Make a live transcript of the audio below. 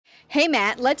Hey,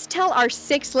 Matt, let's tell our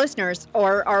 6 listeners,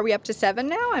 or are we up to 7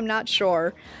 now? I'm not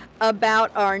sure,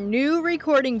 about our new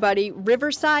recording buddy,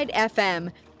 Riverside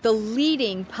FM, the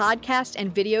leading podcast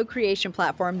and video creation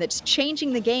platform that's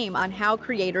changing the game on how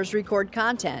creators record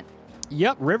content.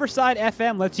 Yep, Riverside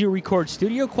FM lets you record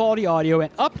studio quality audio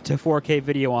and up to 4K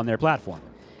video on their platform.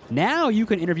 Now you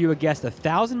can interview a guest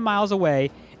 1,000 miles away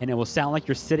and it will sound like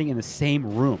you're sitting in the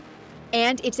same room.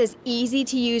 And it's as easy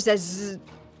to use as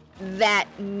that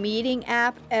meeting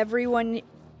app everyone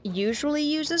usually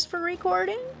uses for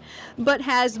recording, but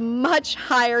has much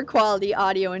higher quality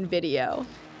audio and video.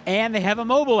 And they have a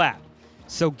mobile app,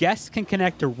 so guests can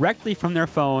connect directly from their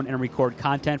phone and record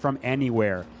content from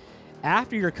anywhere.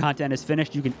 After your content is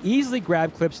finished, you can easily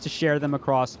grab clips to share them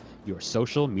across your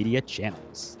social media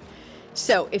channels.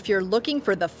 So if you're looking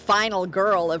for the final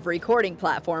girl of recording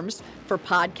platforms for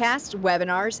podcasts,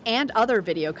 webinars, and other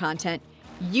video content,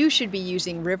 you should be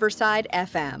using Riverside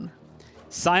FM.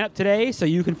 Sign up today so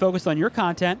you can focus on your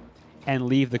content and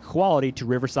leave the quality to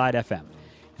Riverside FM.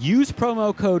 Use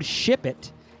promo code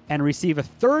SHIPIT and receive a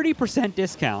 30%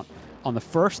 discount on the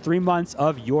first 3 months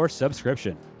of your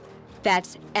subscription.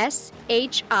 That's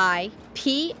SHIPIT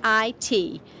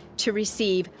to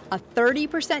receive a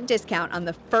 30% discount on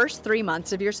the first 3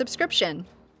 months of your subscription.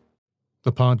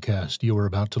 The podcast you are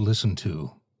about to listen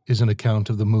to is an account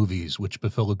of the movies which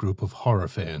befell a group of horror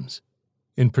fans.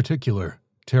 In particular,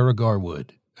 Tara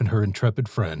Garwood and her intrepid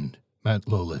friend, Matt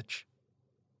Lolich.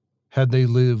 Had they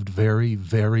lived very,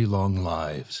 very long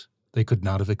lives, they could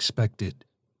not have expected,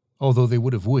 although they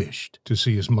would have wished, to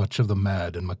see as much of the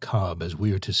mad and macabre as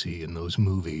we are to see in those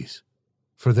movies.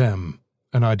 For them,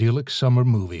 an idyllic summer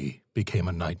movie became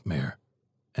a nightmare,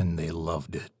 and they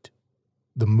loved it.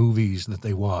 The movies that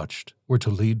they watched were to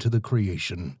lead to the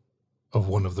creation of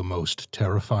one of the most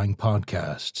terrifying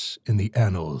podcasts in the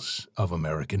annals of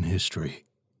American history.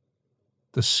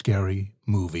 The Scary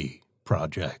Movie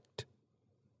Project.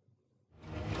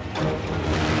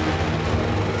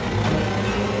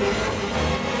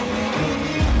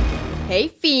 Hey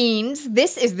Fiends,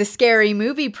 this is the Scary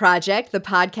Movie Project, the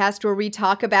podcast where we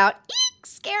talk about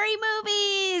scary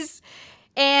movies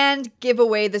and give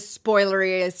away the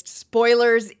spoileriest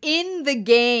spoilers in the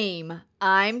game.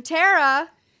 I'm Tara.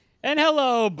 And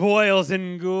hello, boils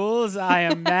and ghouls. I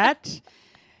am Matt.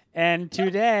 And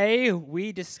today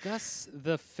we discuss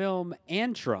the film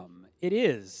Antrum. It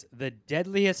is the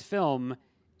deadliest film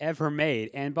ever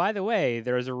made. And by the way,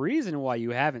 there's a reason why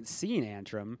you haven't seen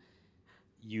Antrum.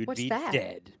 You'd What's be that?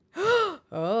 dead.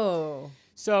 Oh.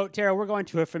 So, Tara, we're going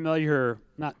to a familiar,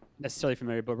 not necessarily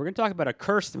familiar, but we're going to talk about a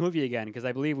cursed movie again, because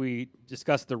I believe we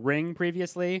discussed The Ring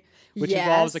previously, which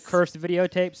involves a cursed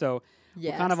videotape. So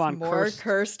we're kind of on more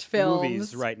cursed films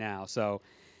movies right now. So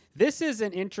this is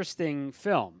an interesting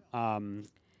film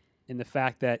in the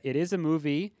fact that it is a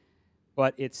movie,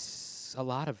 but it's a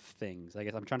lot of things. I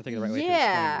guess I'm trying to think of the right way to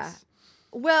explain this.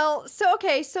 Well, so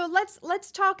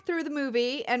let's talk through the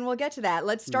movie, and we'll get to that.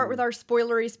 Let's start with our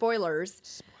spoilers.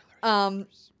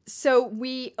 So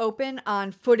we open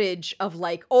on footage of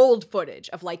old footage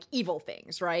of evil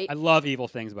things, right? I love evil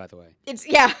things, by the way. It's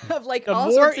of the all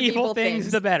more sorts of evil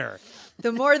things, the better.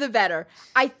 The more, the better.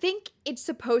 I think it's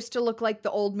supposed to look like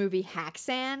the old movie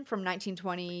Haxan from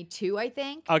 1922, I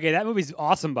think. Okay, that movie's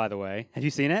awesome, by the way. Have you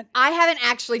seen it? I haven't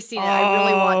actually seen it. I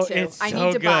really want to. It's I so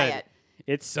need to buy good. it.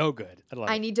 It's so good. I love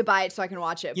it. I need to buy it so I can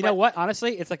watch it. You know what?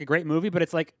 Honestly, it's like a great movie, but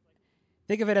it's like,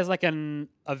 think of it as like a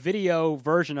video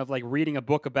version of like reading a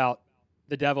book about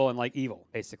the devil and like evil,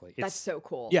 basically. That's so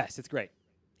cool. Yes, it's great.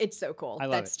 It's so cool. I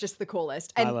love That's it. just the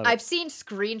coolest. I And love I've it. seen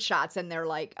screenshots, and they're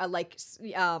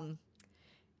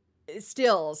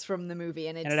stills from the movie,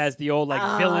 and And it has the old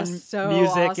like villain so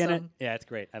music in it. awesome. Yeah, it's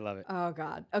great. I love it. Oh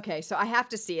God. Okay, so I have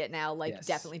to see it now. Yes.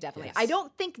 Definitely. Yes. I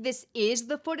don't think this is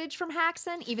the footage from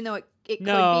Haxan, even though it could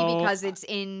No, be because it's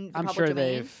in the I'm public sure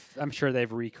domain. I'm sure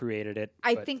they've recreated it.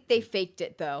 I but think they faked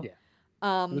it though.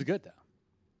 Yeah. It was good though.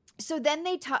 So then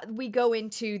we go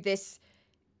into this.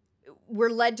 We're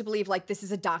led to believe this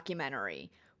is a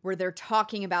documentary where they're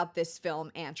talking about this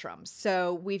film Antrum.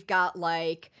 So we've got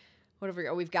what have we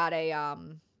got? We've got a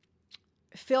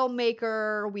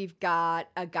filmmaker. We've got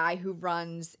a guy who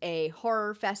runs a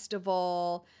horror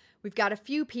festival. We've got a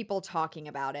few people talking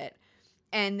about it.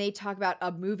 And they talk about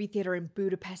a movie theater in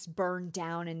Budapest burned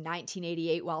down in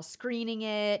 1988 while screening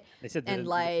it. They said and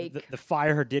the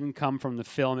fire didn't come from the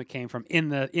film; it came from in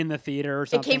the theater or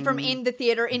something. It came from in the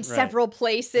theater in several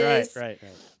places. Right.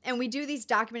 And we do these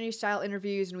documentary style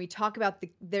interviews, and we talk about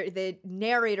the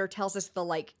narrator tells us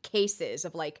the cases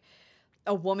of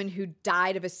a woman who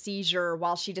died of a seizure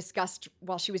while she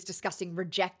was discussing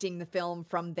rejecting the film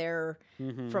from their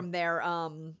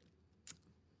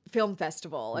film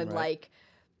festival, and Right. like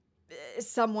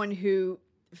someone who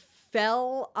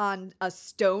fell on a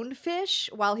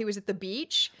stonefish while he was at the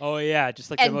beach Oh yeah, just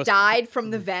like the and most died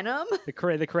from the venom. the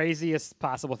craziest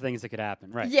possible things that could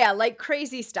happen. Right. Yeah, like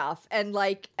crazy stuff. And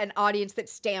like an audience that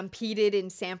stampeded in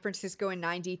San Francisco in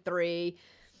 93.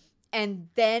 And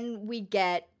then we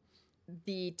get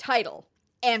the title,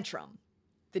 Antrum,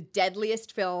 the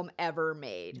deadliest film ever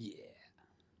made. Yeah.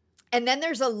 And then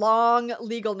there's a long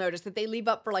legal notice that they leave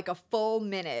up for like a full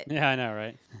minute Yeah, I know,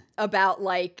 right? about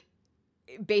like,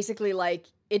 basically like,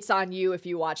 it's on you if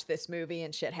you watch this movie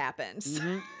and shit happens.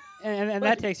 Mm-hmm. And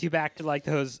that takes you back to like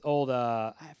those old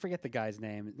I forget the guy's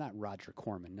name. Not Roger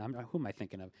Corman. Who am I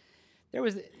thinking of?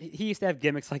 He used to have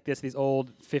gimmicks like this. These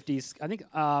old 50s. I think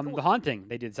The Haunting.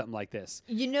 They did something like this.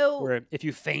 You know, Where if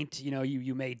you faint,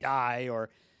 you may die. Or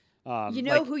you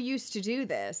know who used to do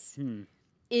this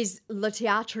is Le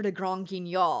Théâtre de Grand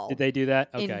Guignol. Did they do that?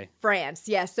 Okay. In France,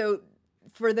 yeah. So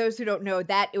for those who don't know,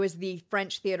 it was the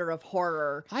French theater of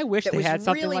horror. I wish that they was had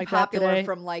something really like that popular today.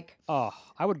 from like. Oh,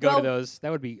 I would go to those.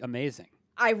 That would be amazing.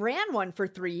 I ran one for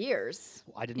 3 years.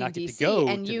 I did not in get DC, to go,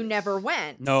 and to you this. never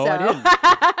went. No, so. I didn't.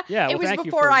 Yeah, well, it was thank you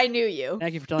before for- I knew you.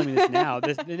 Thank you for telling me this now.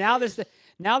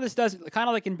 Now this does kind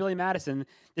of like in Billy Madison.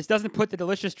 This doesn't put the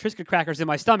delicious Triscuit crackers in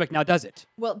my stomach. Now does it?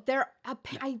 Well,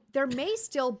 there may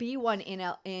still be one in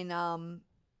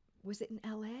was it in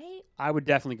L.A.? I would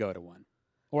definitely go to one,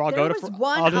 or I'll There go to. was Fr-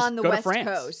 one I'll just on the go to West France.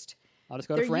 Coast. I'll just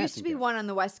go There to France. used to be one on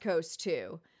the West Coast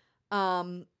too.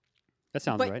 That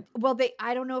sounds But right. well,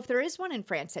 I don't know if there is one in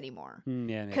France anymore. Yeah,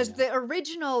 maybe Because not. the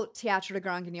original Théâtre de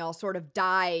Grand Guignol sort of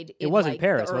died in was in like,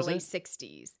 Paris, the wasn't early it?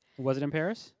 60s. Was it in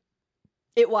Paris?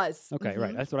 It was. Okay,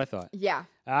 right. Mhm. That's what I thought. Yeah.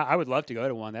 I would love to go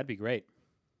to one. That'd be great.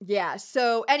 Yeah.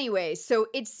 So anyway,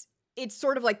 it's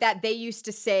sort of like that. They used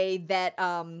to say that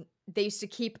they used to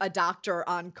keep a doctor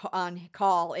on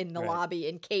call in the Right. lobby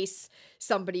in case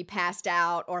somebody passed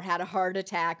out or had a heart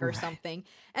attack or Right. something.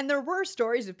 And there were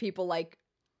stories of people like,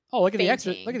 Oh, look at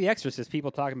fainting. Look at the Exorcist.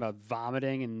 People talking about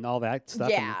vomiting and all that stuff.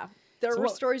 yeah, there So were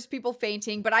what- stories of people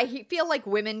fainting, but I feel like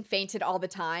women fainted all the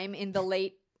time in the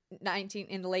late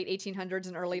 1800s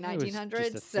and early It was just 1900s.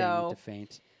 a thing So to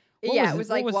faint. yeah, it was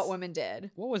like what women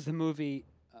did. What was the movie?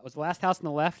 Was The Last House on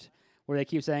the Left where they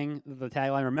keep saying the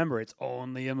tagline? Remember, it's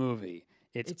only a movie.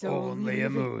 It's only a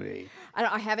movie.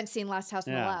 I haven't seen Last House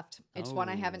on the Yeah. Left. It's one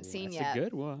I haven't seen that's yet. a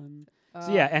good one.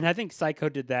 So yeah, and I think Psycho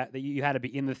did that. That you had to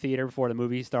be in the theater before the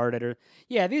movie started. Or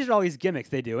yeah, these are all these gimmicks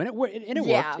they do, and it worked.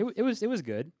 Yeah. It was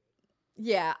good.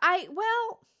 Yeah, I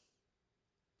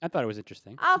thought it was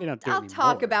interesting. I'll They don't do it I'll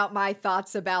talk anymore. about my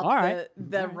thoughts about All right.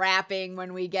 the All right. rapping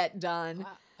when we get done.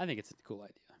 I think it's a cool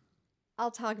idea. I'll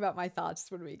talk about my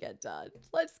thoughts when we get done.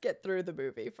 Let's get through the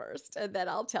movie first, and then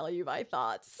I'll tell you my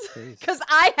thoughts. Please. Because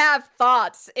I have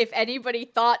thoughts. If anybody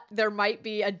thought there might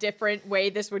be a different way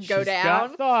this would go She's down,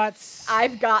 got thoughts.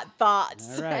 I've got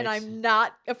thoughts, All right. and I'm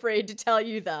not afraid to tell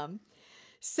you them.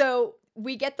 So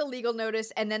we get the legal notice,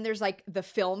 and then there's like the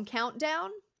film countdown.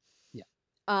 Yeah.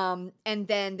 And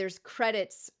then there's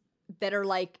credits that are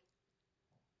like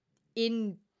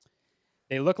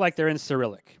They look like they're in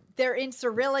Cyrillic. they're in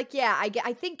Cyrillic. Yeah,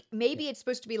 I think maybe it's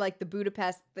supposed to be like the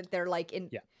Budapest that they're like in.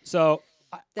 Yeah. So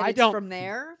That I it's don't from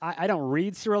there. I don't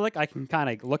read Cyrillic. I can kind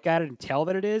of look at it and tell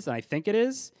that it is, and I think it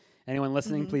is. Anyone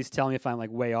listening, please tell me if I'm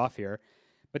like way off here.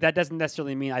 But that doesn't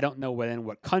necessarily mean I don't know within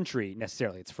what country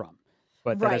necessarily it's from.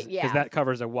 But Right, because yeah. that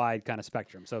covers a wide kind of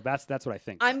spectrum. So that's what I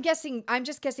think. I'm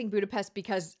just guessing Budapest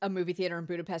because a movie theater in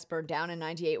Budapest burned down in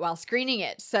 '98 while screening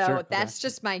it. So Sure, okay. that's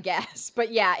just my guess.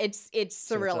 But yeah, it's So it's a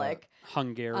Cyrillic.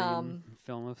 Hungarian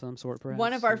film of some sort, perhaps.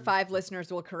 One of our 5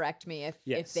 listeners will correct me if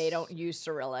Yes. they don't use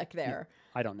Cyrillic there.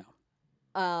 I don't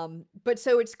know. But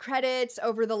so it's credits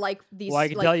over the like these Well, I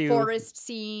can tell like you- forest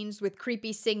scenes with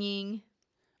creepy singing.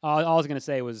 All I was gonna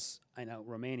say was I know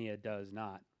Romania does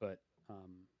not, but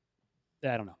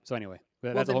I don't know. So anyway,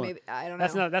 Well, that's a then whole. maybe I don't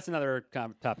know. That's another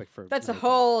topic for. That's a another time.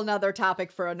 whole nother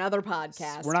topic for another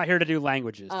podcast. We're not here to do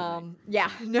languages. Today. Yeah,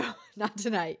 no, not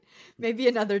tonight. Maybe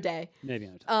another day. Maybe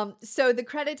another time. So the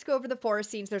credits go over the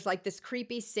forest scenes. There's like this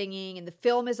creepy singing, and the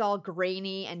film is all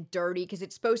grainy and dirty because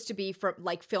it's supposed to be from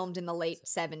like filmed in the late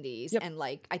 70s, Yep. and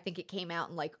like I think it came out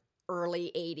in like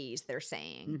early 80s. They're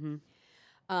saying.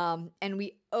 Mm-hmm. And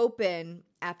we open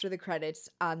after the credits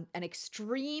on an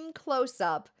extreme close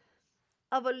up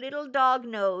of a little dog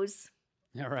nose.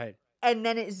 All right. And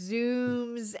then it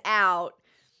zooms out,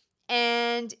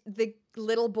 and the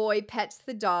little boy pets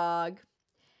the dog,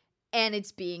 and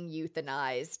it's being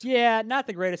euthanized. Yeah, not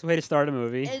the greatest way to start a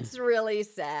movie. It's really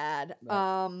sad.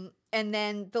 Right. And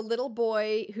then the little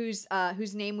boy whose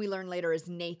name we learn later is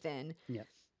Nathan. Yep.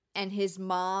 and his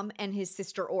mom and his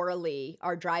sister Oralee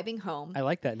are driving home. I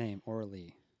like that name,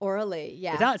 Oralee. Oralee,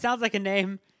 yeah. It sounds like a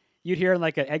name you'd hear in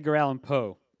like an Edgar Allan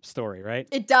Poe story, right?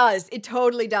 It does. It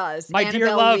totally does. My Annabelle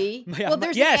dear love. Lee. Well,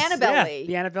 there's yes, an Annabelle yeah, Lee.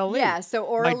 the Annabelle Lee. Yeah, so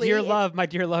Oralee. My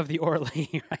dear love, the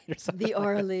Oralee, right? Or something The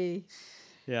like that. Oralee.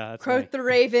 Yeah, that's Quote right. the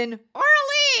Raven,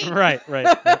 Oralee!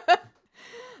 Right.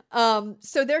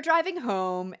 So they're driving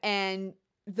home, and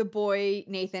the boy,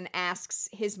 Nathan, asks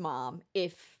his mom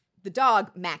if the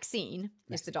dog, Maxine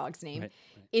is the dog's name,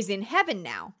 is in heaven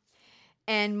now.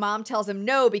 And mom tells him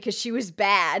no because she was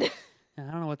bad. I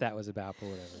don't know what that was about, but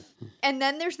whatever. And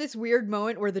then there's this weird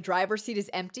moment where the driver's seat is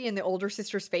empty and the older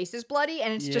sister's face is bloody,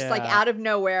 and it's just like out of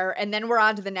nowhere, and then we're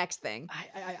on to the next thing.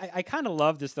 I kind of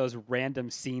love those random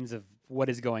scenes of what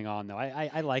is going on, though.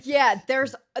 I like that.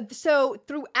 There's so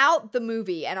throughout the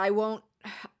movie, and I will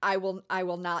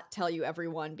not tell you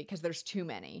everyone because there's too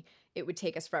many. It would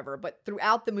take us forever. But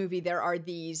throughout the movie, there are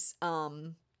these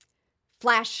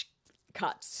flash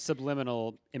cuts,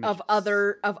 subliminal images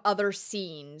of other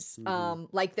scenes.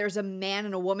 Like there's a man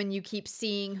and a woman you keep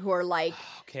seeing who are like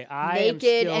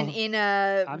naked and in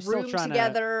a room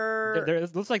together.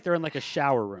 It looks like they're in like a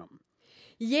shower room.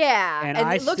 Yeah, and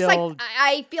it looks like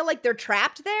I feel like they're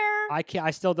trapped there.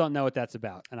 I still don't know what that's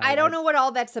about, and I don't know what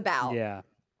all that's about. Yeah,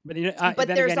 but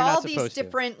there's all these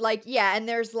different and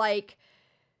there's like.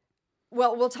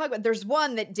 Well, we'll talk about. There's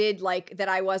one that did that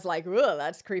I was like, "Ugh,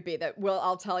 that's creepy."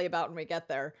 I'll tell you about when we get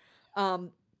there.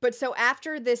 But so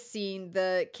after this scene,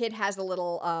 the kid has a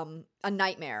little a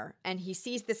nightmare, and he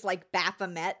sees this like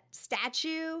Baphomet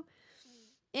statue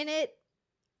in it.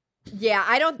 Yeah,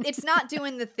 it's not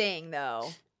doing the thing though.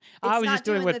 I was just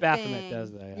doing what Baphomet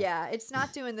does though. Yeah, it's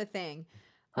not doing the thing.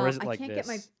 Or is it I can't this?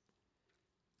 get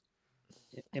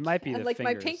my. It might be the fingers.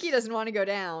 My pinky doesn't want to go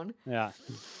down. Yeah.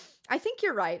 I think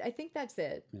you're right. I think that's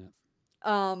it. Yeah.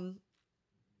 Oh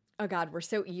God, we're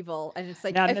so evil, and it's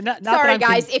like, sorry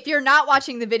guys, if you're not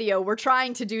watching the video, we're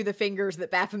trying to do the fingers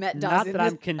that Baphomet does. Not that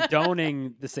I'm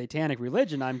condoning the satanic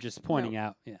religion. I'm just pointing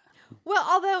out. Yeah. Well,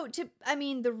 although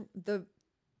the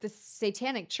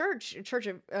satanic church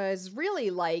is really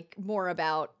like more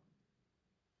about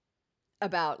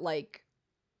like.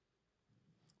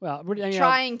 Well,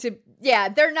 trying to,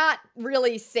 they're not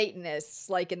really Satanists,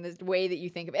 like in the way that you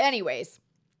think of it. Anyways.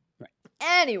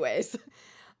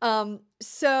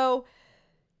 So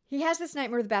he has this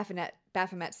nightmare with the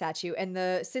Baphomet statue, and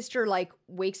the sister like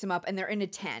wakes him up, and they're in a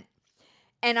tent.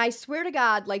 And I swear to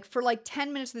God, like for like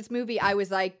 10 minutes of this movie, I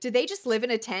was like, did they just live in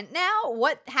a tent now?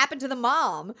 What happened to the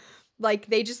mom? Like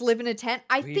they just live in a tent?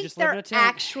 I think they're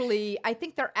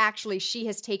actually, she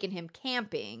has taken him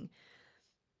camping.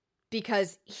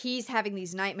 Because he's having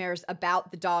these nightmares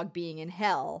about the dog being in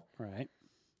hell. Right.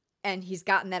 And he's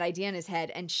gotten that idea in his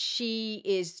head. And she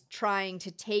is trying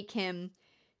to take him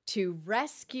to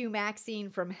rescue Maxine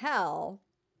from hell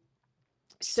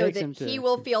so that he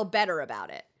will feel better about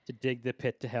it. To dig the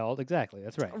pit to hell. Exactly.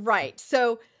 That's right. Right.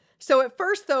 So at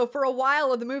first, though, for a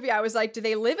while of the movie, I was like, do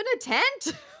they live in a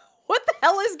tent? What the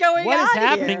hell is going on What is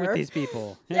happening here? with these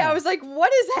people? Yeah, I was like,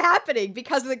 what is happening?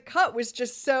 Because the cut was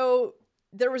just so...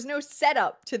 There was no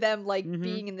setup to them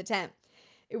being in the tent.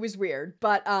 It was weird.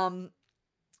 But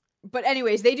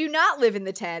anyways, they do not live in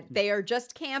the tent. They are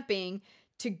just camping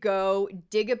to go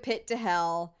dig a pit to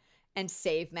hell and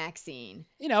save Maxine.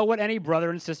 You know, what any brother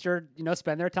and sister,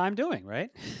 spend their time doing,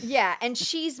 right? Yeah, and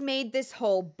she's made this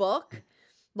whole book,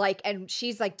 and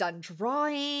she's done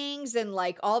drawings and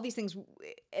all these things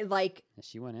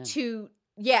She went in.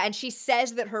 And she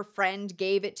says that her friend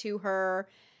gave it to her.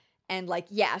 And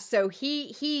so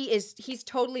he's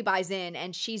totally buys in,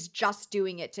 and she's just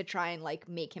doing it to try and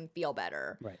make him feel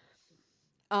better. Right.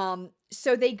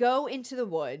 So they go into the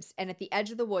woods, and at the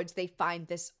edge of the woods, they find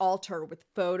this altar with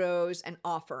photos and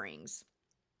offerings.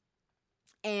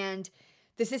 And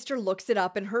the sister looks it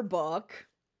up in her book,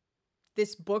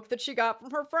 this book that she got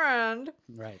from her friend.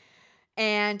 Right.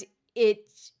 And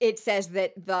it says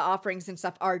that the offerings and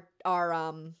stuff are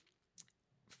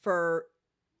for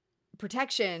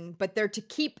protection, but they're to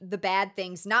keep the bad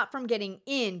things not from getting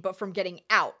in, but from getting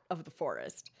out of the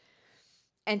forest.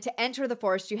 And to enter the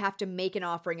forest, you have to make an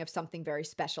offering of something very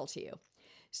special to you.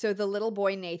 So the little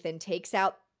boy, Nathan, takes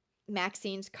out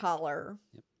Maxine's collar,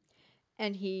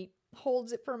 and he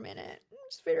holds it for a minute.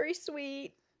 It's very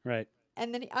sweet. Right.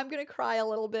 And then I'm going to cry a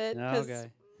little bit. Okay.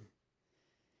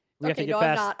 I'm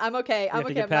not. I'm okay. I'm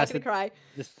not going to cry.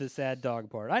 The sad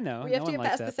dog part. I know. We have to get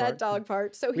past the sad dog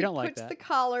part. So he puts the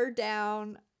collar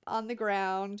down on the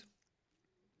ground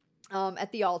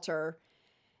at the altar.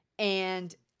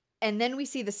 And then we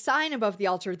see the sign above the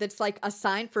altar that's like a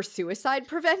sign for suicide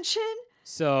prevention.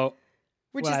 So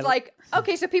Which Well, is like,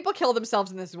 okay, so people kill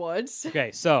themselves in this woods.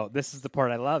 Okay, so this is the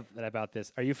part I love about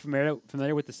this. Are you familiar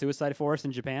with the suicide forest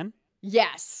in Japan?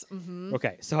 Yes. Mm-hmm.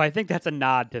 Okay, so I think that's a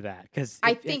nod to that because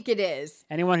I think it is.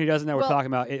 anyone who doesn't know what Well- we're talking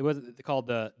about, it was called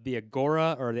the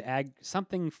Agora or the Ag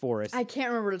something forest. I can't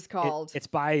remember what it's called.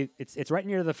 It's right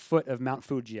near the foot of Mount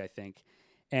Fuji, I think.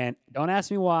 And don't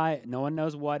ask me why. No one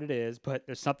knows what it is, but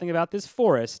there's something about this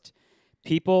forest.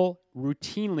 People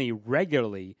routinely,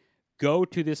 regularly go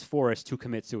to this forest to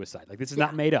commit suicide. Like this is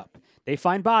not made up. They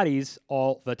find bodies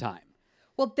all the time.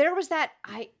 Well, there was that.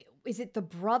 Is it the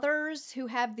brothers who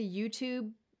have the YouTube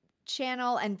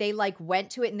channel, and they like went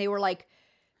to it, and they were like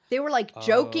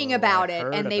joking about I it,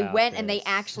 heard and they about went and they this.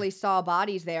 actually saw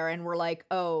bodies there, and were like,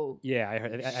 oh. Yeah,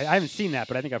 I haven't seen that,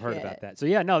 but I think I've heard Shit. about that. So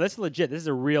yeah, no, this is legit. This is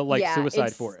a real suicide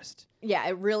it's- forest. Yeah,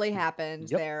 it really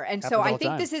happens Yep. there. And Happens so all I the think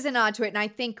time. this is a nod to it, and I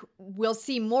think we'll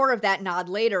see more of that nod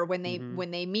later when they Mhm.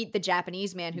 when they meet the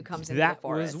Japanese man who comes into the That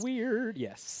forest. was weird.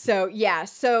 Yes. So yeah,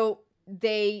 so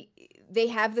they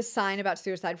have the sign about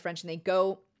suicide French, and they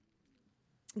go.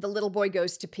 The little boy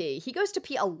goes to pee. He goes to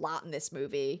pee a lot in this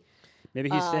movie. Maybe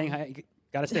he's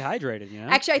got to stay hydrated. You know.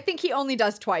 Actually, I think he only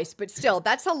does twice, but still,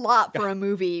 that's a lot for a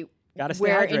movie Gotta stay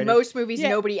where hydrated. in most movies Yeah.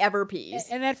 nobody ever pees.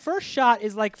 And that first shot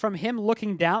is like from him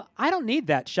looking down. I don't need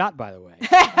that shot, by the way.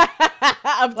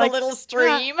 Of the little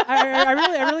stream.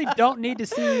 I really don't need to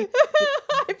see.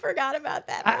 I forgot about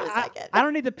that for a second. I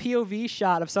don't need the POV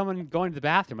shot of someone going to the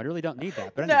bathroom. I really don't need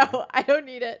that. But anyway. No, I don't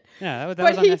need it. Yeah, that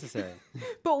But was unnecessary.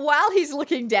 But while he's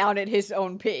looking down at his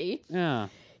own pee, Yeah.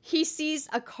 he sees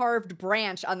a carved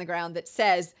branch on the ground that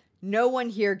says, "No one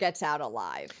here gets out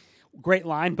alive." Great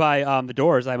line by The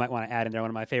Doors. I might want to add in there. One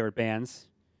of my favorite bands.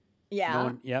 Yeah.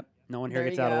 No one here There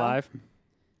gets you out go. alive.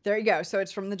 There you go. So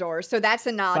it's from the Doors. So that's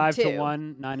a nod 5 too. to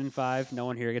 1, 9 and 5. No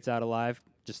one here gets out alive.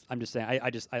 I'm just saying.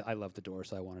 I love The Doors,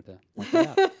 so I wanted to point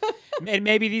that out. And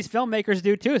maybe these filmmakers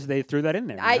do too, so they threw that in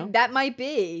there. You know? That might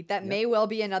be. That may well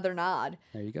be another nod.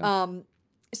 There you go.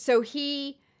 So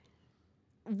he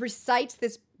recites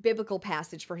this biblical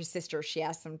passage for his sister. She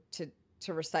asks him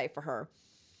to recite for her.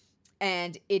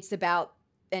 And it's about,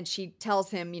 and she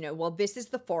tells him, well, this is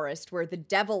the forest where the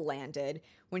devil landed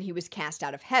when he was cast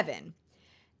out of heaven.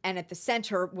 And at the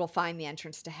center, we'll find the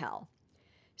entrance to hell.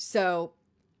 So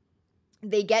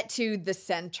they get to the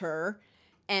center,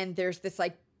 and there's this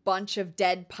like bunch of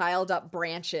dead piled up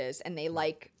branches, and they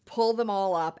like pull them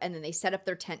all up, and then they set up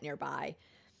their tent nearby.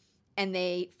 And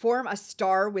they form a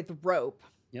star with rope.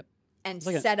 Yep. And It's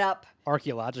like set up.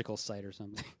 Archaeological site or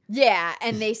something. Yeah,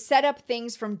 and they set up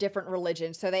things from different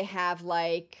religions. So they have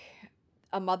like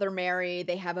a Mother Mary,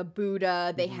 they have a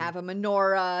Buddha, they have a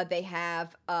menorah, they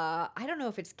have I don't know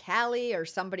if it's Kali or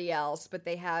somebody else, but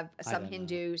they have some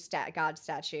Hindu god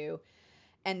statue,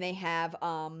 and they have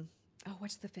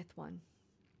what's the fifth one?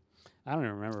 I don't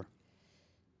even remember.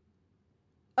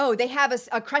 Oh, they have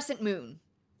a crescent moon.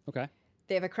 Okay.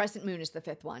 They have a crescent moon as the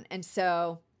fifth one, and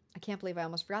so I can't believe I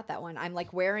almost forgot that one. I'm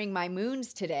like wearing my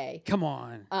moons today. Come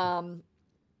on.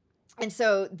 And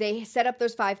so they set up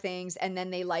those 5 things, and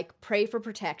then they like pray for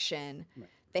protection. Right.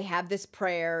 They have this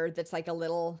prayer that's like a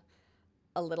little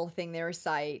thing they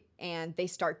recite, and they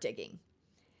start digging.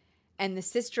 And the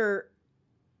sister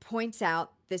points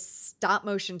out this stop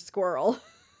motion squirrel.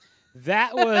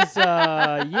 That was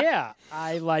yeah,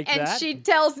 I like And that. she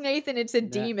tells Nathan it's a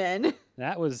demon.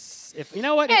 That was you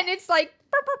know what? And it's like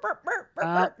burp, burp, burp, burp,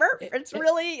 burp, burp. It's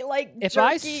really like if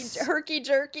jerky,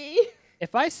 herky-jerky.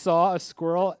 If I saw a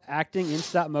squirrel acting in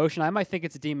stop motion, I might think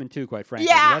it's a demon too, quite frankly.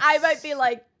 Yeah, I might be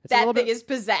like, it's a that little thing bit- is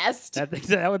possessed.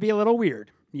 That would be a little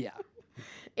weird. Yeah.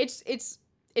 It's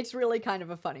really kind of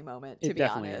a funny moment, to It be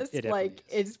definitely is. honest. It definitely Like,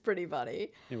 is. it's pretty funny.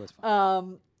 It was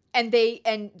fun.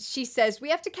 And she says, we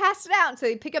have to cast it out. And so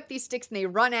they pick up these sticks and they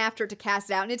run after it to cast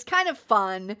it out. And it's kind of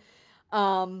fun.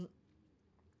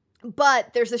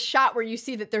 But there's a shot where you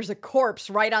see that there's a corpse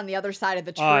right on the other side of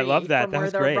the tree. Oh, I love that. From That where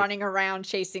was they're great. running around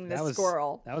chasing the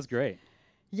squirrel. That was great.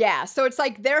 Yeah, so it's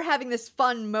like they're having this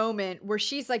fun moment where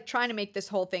she's like trying to make this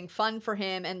whole thing fun for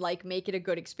him and like make it a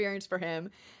good experience for him,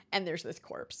 and there's this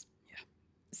corpse. Yeah.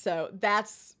 So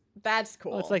that's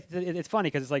cool. Well, it's like it's funny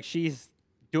because it's like she's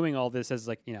doing all this as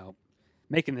like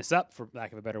making this up for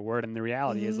lack of a better word, and the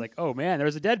reality is like, oh man,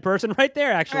 there's a dead person right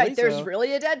there actually. Right, there's so.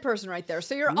 really a dead person right there.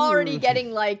 So you're already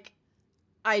getting like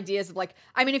ideas of like,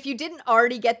 I mean, if you didn't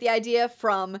already get the idea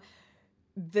from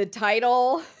the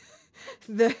title,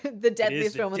 the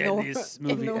deadliest film in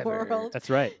the world. That's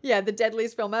right. Yeah, the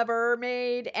deadliest film ever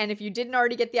made. And if you didn't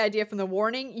already get the idea from the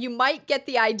warning, you might get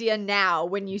the idea now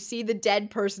when you see the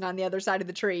dead person on the other side of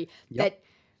the tree that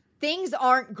things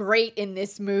aren't great in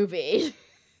this movie.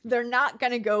 They're not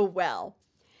going to go well.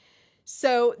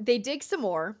 So they dig some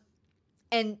more,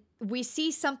 and we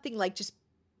see something like just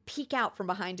peek out from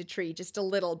behind a tree just a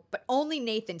little, but only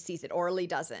Nathan sees it. Orly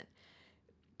doesn't.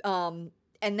 And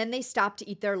then they stop to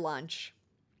eat their lunch,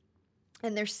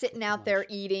 and they're sitting out there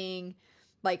eating,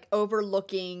 like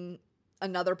overlooking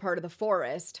another part of the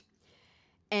forest.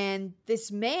 And this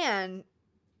man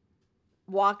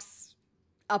walks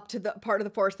up to the part of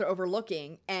the forest they're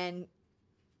overlooking, and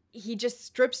he just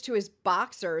strips to his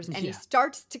boxers and he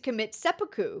starts to commit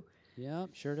seppuku. Yeah,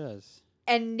 sure does.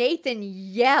 And Nathan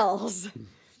yells.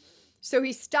 So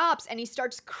he stops and he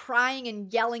starts crying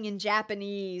and yelling in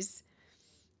Japanese.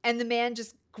 And the man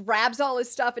just grabs all his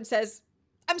stuff and says,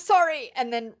 "I'm sorry,"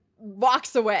 and then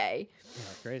walks away. Yeah,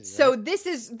 crazy. So right?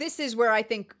 this is where I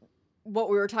think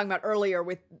what we were talking about earlier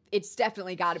with it's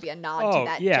definitely got to be a nod to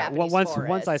that Japanese once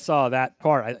forest. I saw that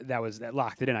part, that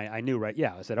locked it in. I knew right.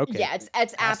 Yeah, I said okay. Yeah,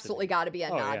 it's absolutely got to be a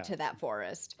nod to that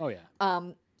forest. Oh yeah.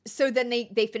 So then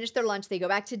they finish their lunch. They go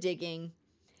back to digging,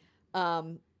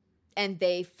 and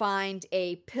they find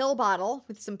a pill bottle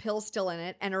with some pills still in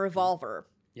it and a revolver.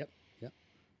 Yep.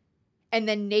 And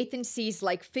then Nathan sees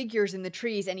like figures in the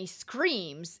trees and he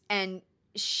screams, and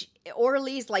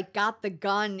Orly's like got the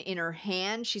gun in her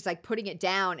hand. She's like putting it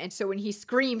down. And so when he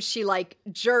screams, she like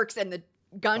jerks and the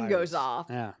gun goes off.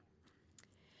 Yeah.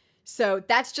 So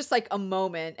that's just like a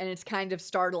moment, and it's kind of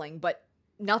startling, but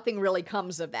nothing really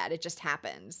comes of that. It just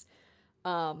happens.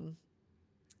 And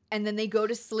then they go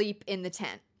to sleep in the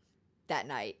tent that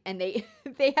night, and they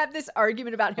have this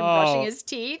argument about him brushing his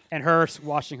teeth. And her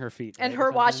washing her feet. And right,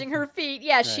 her washing her feet.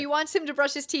 Yeah, right. She wants him to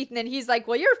brush his teeth, and then he's like,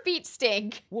 "Well, your feet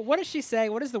stink." Well, what does she say?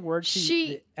 What is the word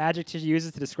the adjective she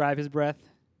uses to describe his breath?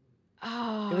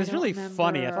 Oh, it was really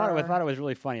funny. I thought it was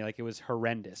really funny. Like it was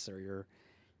horrendous, or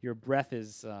your breath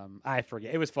is I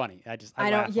forget. It was funny.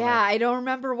 I don't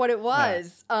remember what it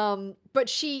was. Yeah. But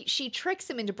she tricks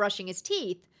him into brushing his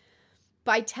teeth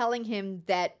by telling him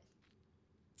that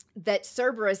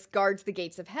Cerberus guards the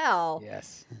gates of hell.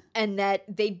 Yes. And that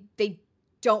they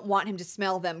don't want him to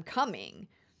smell them coming.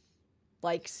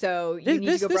 Like, so you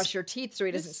need to go brush your teeth so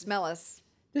he doesn't smell us.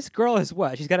 This girl is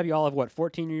what? She's got to be all of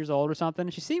 14 years old or something?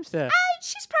 She seems to...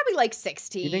 she's probably like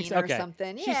 16 or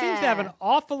something. She seems to have an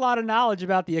awful lot of knowledge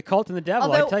about the occult and the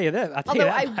devil. I tell you this.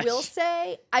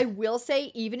 I will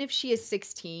say, even if she is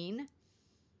 16...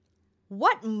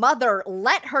 What mother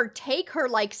let her take her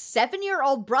like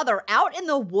 7-year-old brother out in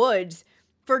the woods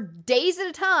for days at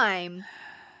a time?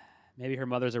 Maybe her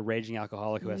mother's a raging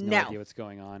alcoholic who has no idea what's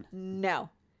going on. No.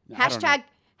 Hashtag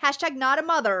not a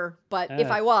mother, but if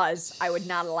I was, I would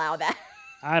not allow that.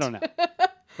 I don't know.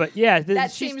 But yeah.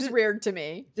 That seems weird to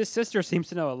me. This sister seems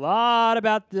to know a lot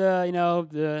about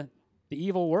the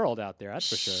evil world out there, that's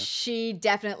for sure. She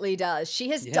definitely does.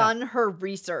 She has done her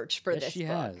research for this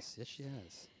book. Yes, she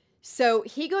has. So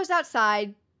he goes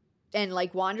outside and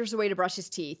like wanders away to brush his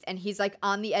teeth, and he's like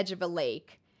on the edge of a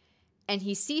lake, and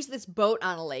he sees this boat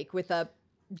on a lake with a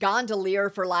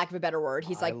gondolier, for lack of a better word.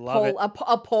 He's like a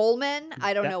poleman.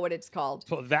 I don't know what it's called.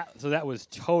 So that was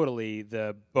totally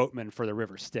the boatman for the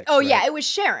River Styx. Oh, right? yeah, it was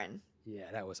Sharon. Yeah,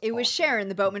 that was. It was Sharon,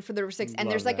 the boatman for the River Styx, and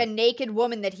there's like a naked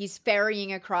woman that he's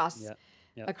ferrying across. Yep.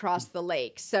 Across the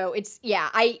lake. So it's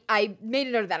I made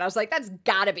a note of that. I was like, that's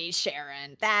gotta be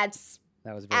Sharon. That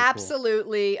was very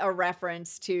absolutely cool. A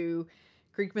reference to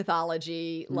Greek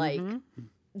mythology. Like,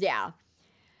 yeah.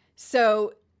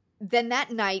 So then that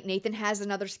night, Nathan has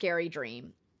another scary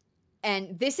dream.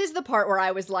 And this is the part where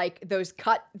I was like, those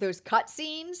cut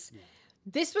scenes. Yeah.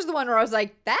 This was the one where I was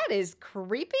like, that is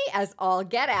creepy as all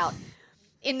get out.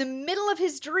 In the middle of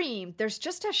his dream, there's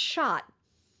just a shot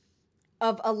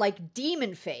of a like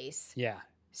demon face. Yeah.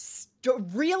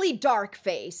 Really dark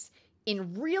face.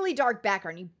 In really dark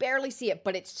background. You barely see it,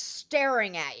 but it's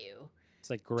staring at you.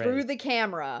 It's like gray. Through the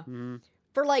camera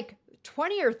for like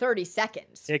 20 or 30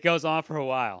 seconds. It goes on for a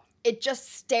while. It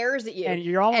just stares at you. And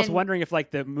you're almost wondering if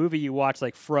like the movie you watch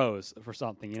like froze for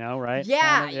something, right?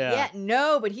 Yeah.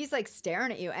 No, but he's like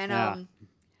staring at you. And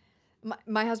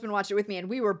my husband watched it with me, and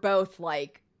we were both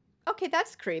like, okay,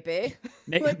 that's creepy.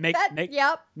 Make it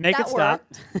that stop.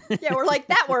 Yeah, we're like,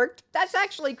 that worked. That's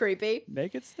actually creepy.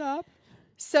 Make it stop.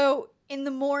 So in the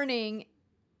morning,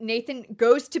 Nathan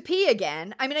goes to pee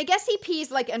again. I mean, I guess he pees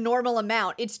like a normal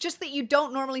amount. It's just that you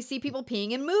don't normally see people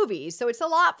peeing in movies. So it's a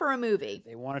lot for a movie.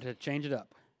 They wanted to change it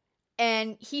up.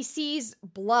 And he sees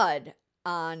blood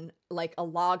on like a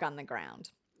log on the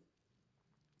ground.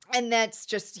 And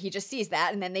he just sees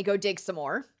that. And then they go dig some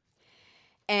more.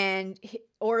 And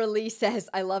Orly says,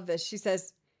 I love this. She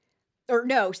says,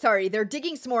 they're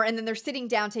digging some more. And then they're sitting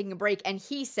down taking a break. And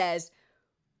he says,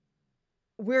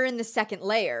 we're in the second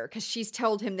layer, because she's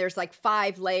told him there's like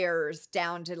 5 layers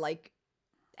down to like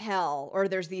hell, or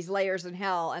there's these layers in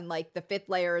hell, and like the 5th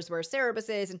layer is where Cerberus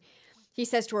is, and he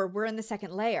says to her, we're in the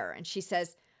 2nd layer, and she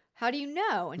says, how do you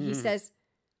know? And he says,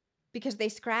 because they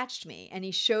scratched me, and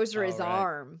he shows her his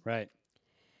arm. Right.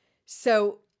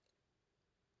 So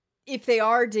if they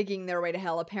are digging their way to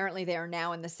hell, apparently they are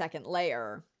now in the 2nd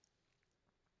layer.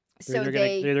 So they're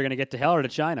either going to get to hell or to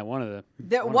China, one of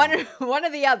the one or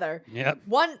the other. Yep.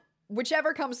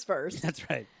 Whichever comes first. That's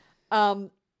right.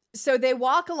 So they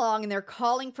walk along and they're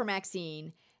calling for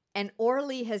Maxine, and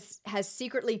Orly has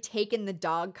secretly taken the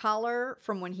dog collar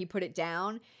from when he put it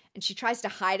down, and she tries to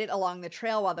hide it along the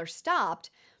trail while they're stopped,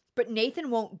 but Nathan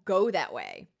won't go that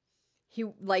way. He,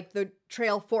 like, the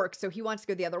trail forks, so he wants to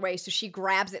go the other way, so she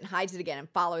grabs it and hides it again and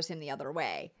follows him the other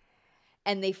way.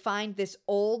 And they find this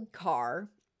old car,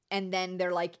 and then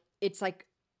they're like, it's like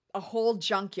a whole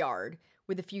junkyard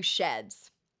with a few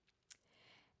sheds.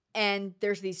 And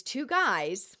there's these 2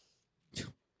 guys,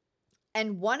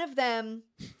 and one of them...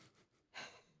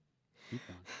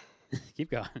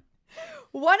 Keep going.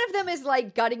 One of them is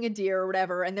like gutting a deer or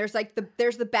whatever, and there's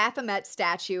the Baphomet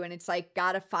statue, and it's like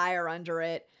got a fire under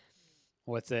it.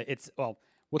 We'll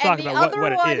talk about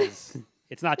what one... it is.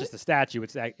 It's not just a statue.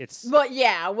 It's. Well,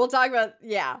 yeah, we'll talk about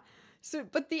So,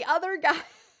 but the other guy.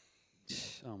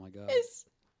 Oh my god.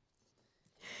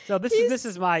 So this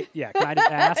is my Can I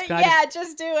just ask?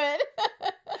 Just do it.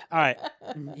 All right.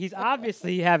 He's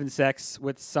obviously having sex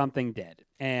with something dead.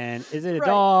 And is it a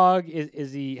dog?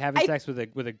 Is he having sex with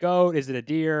a goat? Is it a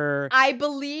deer? I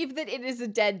believe that it is a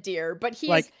dead deer, but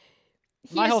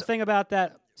my whole thing about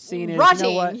that scene is, rutting.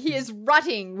 You know what? He is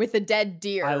rutting with a dead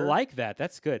deer. I like that.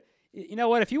 That's good. You know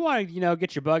what? If you want to,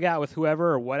 get your bug out with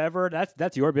whoever or whatever,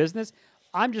 that's your business.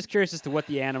 I'm just curious as to what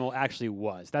the animal actually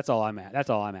was. That's all I'm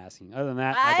asking. Other than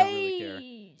that, I don't really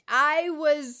care. I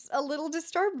was a little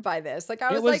disturbed by this. Like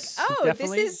I was like, oh,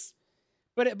 this is.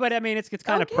 But I mean, it's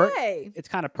kind of it's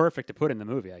kind of perfect to put in the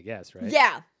movie, I guess, right?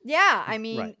 Yeah. I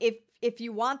mean, if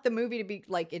you want the movie to be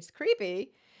like it's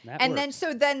creepy, then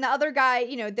the other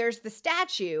guy, there's the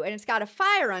statue and it's got a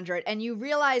fire under it, and you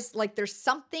realize like there's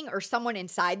something or someone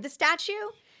inside the statue.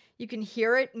 You can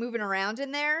hear it moving around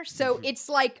in there, so it's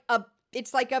like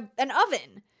an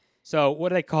oven. So what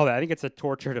do they call that? I think it's a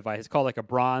torture device. It's called like a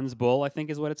bronze bull, I think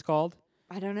is what it's called.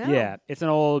 I don't know. Yeah, it's an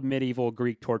old medieval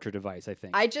Greek torture device, I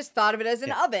think. I just thought of it as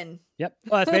an oven. Yep.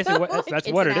 Well, that's basically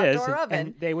that's what it is. Oven.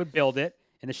 And they would build it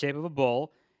in the shape of a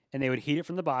bull, and they would heat it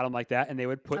from the bottom like that, and they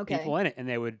would put people in it, and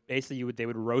they would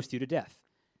roast you to death.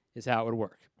 Is how it would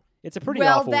work. It's a pretty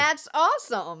awful. Well, that's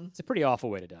awesome. It's a pretty awful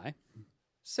way to die.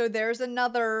 So there's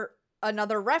another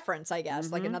reference, I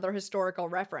guess, like another historical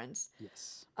reference.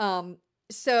 Yes.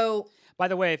 So, by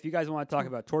the way, if you guys want to talk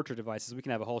about torture devices, we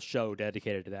can have a whole show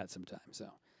dedicated to that sometime. So,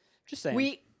 just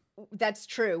saying. That's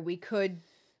true. We could.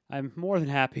 I'm more than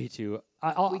happy to.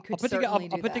 I'll put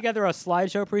together a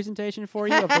slideshow presentation for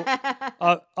you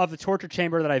of the torture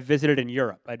chamber that I visited in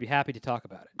Europe. I'd be happy to talk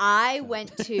about it. I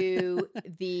went to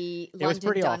the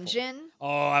London dungeon.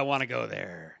 Awful. Oh, I want to go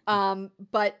there.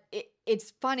 But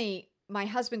it's funny. My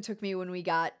husband took me when we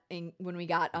got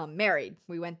married.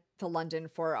 We went to London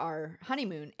for our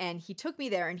honeymoon, and he took me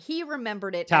there, and he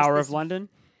remembered it. Tower of London.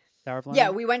 Yeah,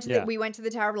 we went to the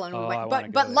Tower of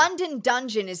London. But London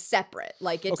Dungeon is separate.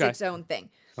 Like it's its own thing.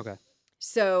 Okay.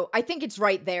 So I think it's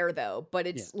right there though, but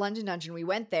it's London Dungeon. We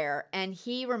went there, and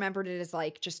he remembered it as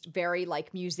like just very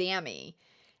like museum-y,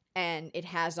 and it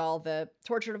has all the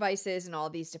torture devices and all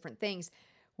these different things.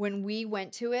 When we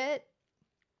went to it,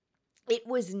 it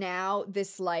was now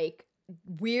this like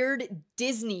weird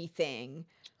Disney thing.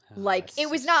 Like it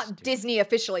was not Disney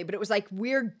officially, but it was like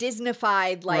weird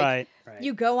Disneyfied. Like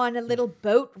you go on a little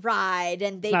boat ride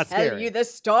and they tell you the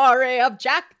story of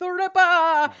Jack the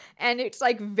Ripper, and it's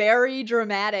like very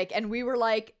dramatic. And we were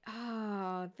like,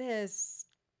 "Oh, this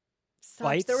sucks."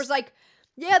 Fights? There was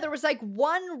like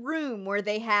one room where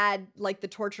they had like the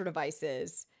torture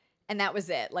devices, and that was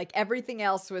it. Like everything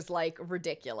else was like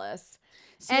ridiculous.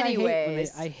 See,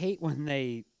 anyways, I hate when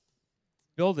they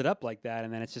build it up like that,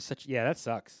 and then it's just that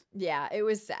sucks. Yeah, it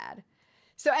was sad.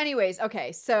 So anyways,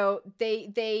 okay, so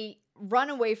they run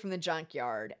away from the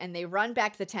junkyard, and they run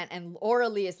back to the tent, and Laura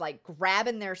Lee is like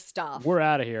grabbing their stuff. We're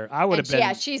out of here. I would have been.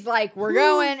 Yeah, she's like, we're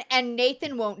going, and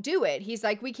Nathan won't do it. He's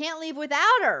like, we can't leave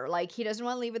without her. Like, he doesn't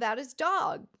want to leave without his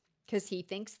dog, because he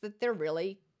thinks that they're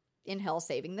really in hell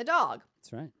saving the dog.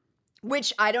 That's right.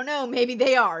 Which, I don't know, maybe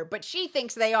they are, but she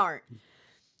thinks they aren't.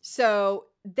 So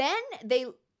then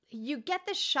you get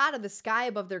this shot of the sky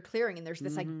above their clearing, and there's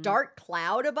this like dark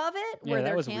cloud above it where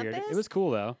their camp is. It was cool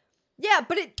though. Yeah,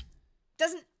 but it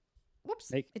doesn't.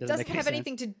 Whoops! It doesn't have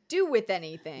anything to do with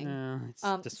anything. No,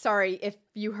 it's sorry if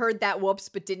you heard that. Whoops,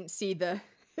 but didn't see the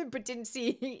but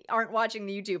aren't watching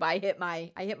the YouTube, I hit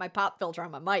my pop filter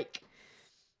on my mic.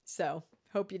 So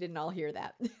hope you didn't all hear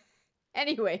that.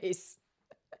 Anyways.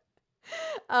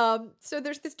 So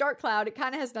there's this dark cloud. It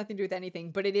kind of has nothing to do with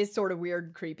anything, but it is sort of weird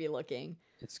and creepy looking.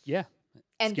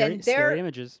 And then scary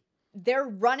images. They're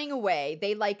running away.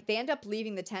 They end up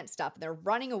leaving the tent stuff. They're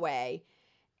running away,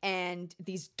 and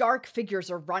these dark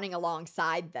figures are running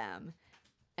alongside them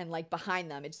and like behind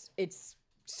them. It's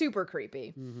super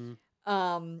creepy.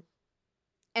 Mm-hmm.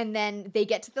 And then they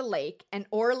get to the lake, and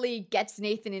Orly gets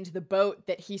Nathan into the boat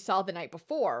that he saw the night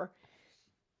before,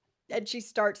 and she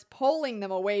starts pulling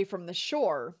them away from the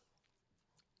shore.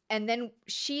 And then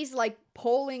she's like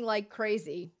pulling like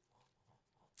crazy.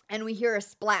 And we hear a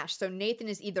splash. So Nathan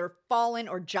is either fallen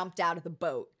or jumped out of the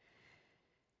boat.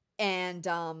 And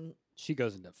she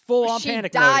goes into full-on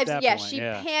panic mode at that point. She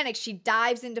panics. She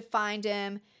dives in to find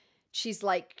him. She's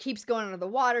like, keeps going under the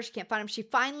water. She can't find him. She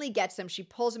finally gets him. She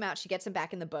pulls him out. She gets him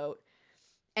back in the boat.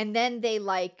 And then they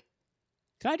like...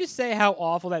 Can I just say how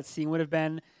awful that scene would have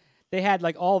been? They had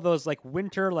like all those like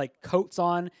winter like coats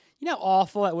on. You know how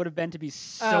awful it would have been to be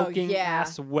soaking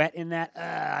ass wet in that?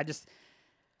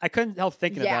 I couldn't help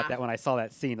thinking about that when I saw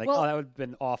that scene. Like, that would have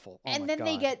been awful. Oh and my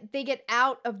then God. they get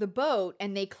out of the boat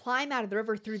and they climb out of the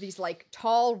river through these like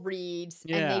tall reeds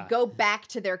and they go back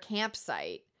to their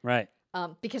campsite. Right.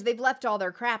 Because they've left all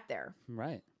their crap there.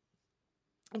 Right.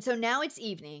 And so now it's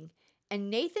evening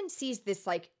and Nathan sees this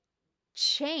like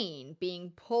chain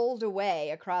being pulled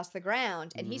away across the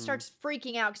ground and he starts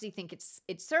freaking out because he thinks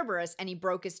it's Cerberus and he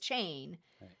broke his chain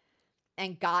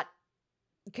and got...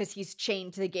 because he's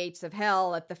chained to the gates of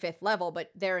hell at the 5th level, but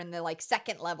they're in the like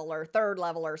 2nd level or 3rd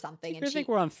level or something. I think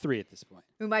we're on 3 at this point.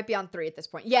 We might be on 3 at this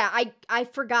point. Yeah, I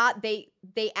forgot they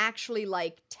actually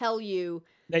like tell you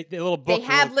the little book. They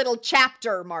have little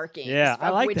chapter markings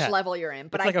of which level you're in.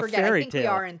 But it's like I forget. A fairy I think tale. we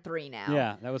are in 3 now.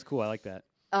 Yeah, that was cool. I like that.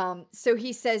 So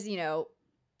he says,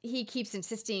 he keeps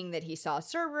insisting that he saw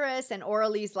Cerberus, and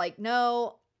Orly's like,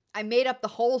 no, I made up the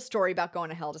whole story about going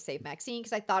to hell to save Maxine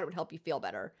because I thought it would help you feel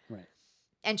better. Right.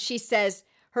 And she says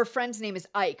her friend's name is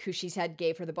Ike, who she said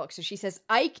gave her the book. So she says,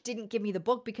 Ike didn't give me the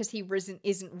book because he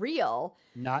isn't real.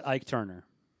 Not Ike Turner.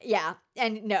 Yeah.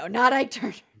 And no, not Ike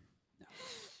Turner. No.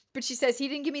 But she says, he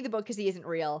didn't give me the book because he isn't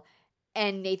real.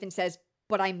 And Nathan says,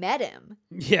 but I met him.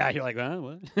 Yeah, you're like,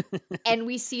 what? And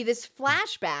we see this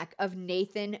flashback of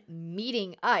Nathan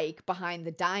meeting Ike behind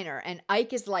the diner. And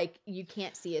Ike is like, you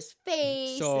can't see his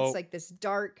face. So, it's like this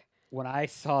dark. When I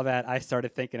saw that, I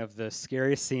started thinking of the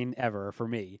scariest scene ever for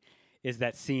me is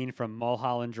that scene from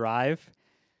Mulholland Drive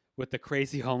with the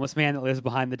crazy homeless man that lives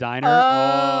behind the diner.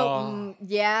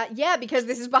 Yeah, because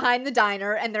this is behind the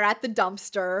diner and they're at the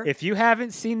dumpster. If you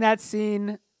haven't seen that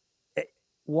scene,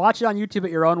 watch it on YouTube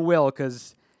at your own will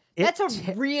because that's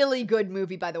a really good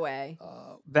movie, by the way.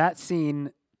 That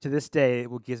scene to this day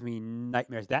gives me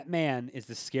nightmares. That man is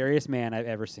the scariest man I've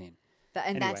ever seen.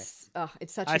 Anyway,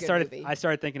 it's such a good movie. I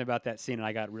started thinking about that scene and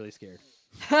I got really scared.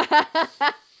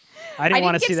 I didn't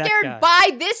want to see that guy. I didn't get scared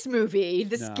by this movie,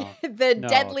 the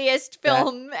deadliest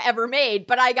film ever made,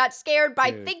 but I got scared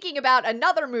by thinking about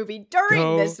another movie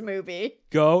during this movie.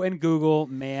 Go and Google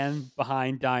Man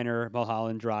Behind Diner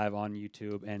Mulholland Drive on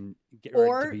YouTube and get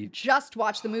ready to just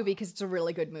watch the movie because it's a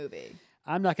really good movie.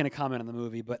 I'm not going to comment on the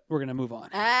movie, but we're going to move on.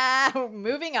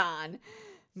 Moving on.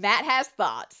 Matt has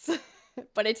thoughts.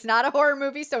 But it's not a horror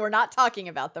movie, so we're not talking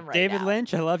about them right now. David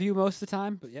Lynch, I love you most of the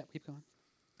time, but yeah, keep going.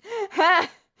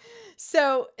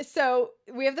 So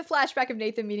we have the flashback of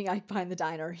Nathan meeting Ike behind the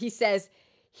diner. He says,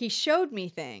 he showed me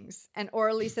things. And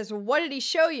Orly says, well, what did he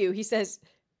show you? He says,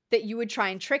 that you would try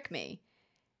and trick me.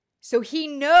 So he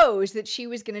knows that she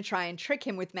was going to try and trick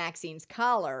him with Maxine's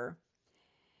collar.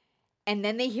 And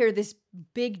then they hear this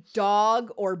big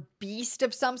dog or beast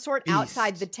of some sort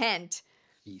outside the tent.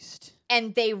 Beast.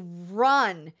 And they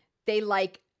run. They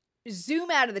like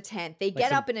zoom out of the tent. They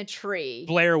get up in a tree.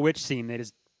 Blair Witch scene. They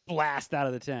just blast out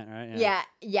of the tent, right?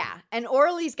 Yeah. And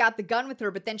Orly's got the gun with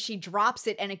her, but then she drops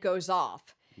it and it goes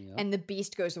off. Yep. And the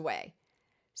beast goes away.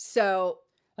 So...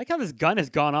 I like how this gun has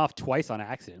gone off twice on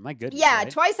accident. My goodness. Yeah, right?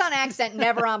 Twice on accident,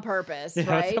 never on purpose, right?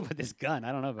 What's up with this gun?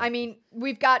 I don't know. I mean,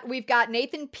 we've got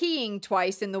Nathan peeing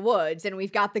twice in the woods, and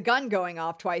we've got the gun going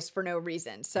off twice for no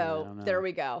reason. So there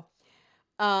we go.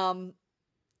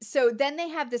 So then they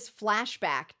have this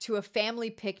flashback to a family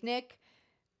picnic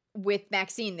with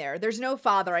Maxine there. There's no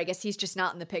father. I guess he's just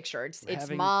not in the picture.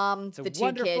 It's mom, the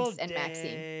 2 kids, and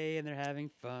Maxine. And they're having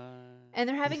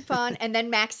fun. And then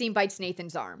Maxine bites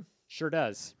Nathan's arm. Sure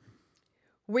does.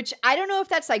 Which I don't know if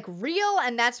that's like real,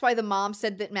 and that's why the mom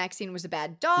said that Maxine was a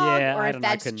bad dog, or if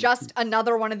that's just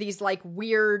another one of these like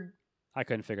weird I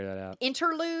couldn't figure that out.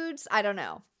 interludes. I don't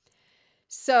know.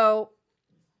 So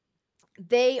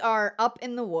they are up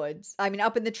in the woods. I mean,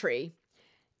 up in the tree.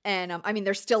 And I mean,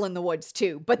 they're still in the woods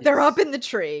too, but they're up in the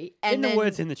tree. And in the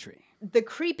woods, in the tree. The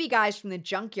creepy guys from the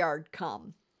junkyard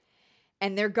come.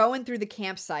 And they're going through the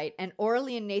campsite. And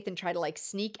Orly and Nathan try to like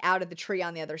sneak out of the tree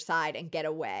on the other side and get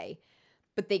away.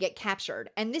 But they get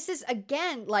captured. And this is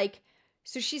again like,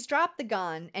 so she's dropped the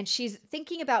gun and she's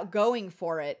thinking about going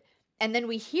for it. And then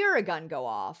we hear a gun go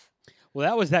off. Well,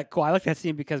 that was that cool. I like that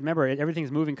scene because remember,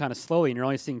 everything's moving kind of slowly and you're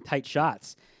only seeing tight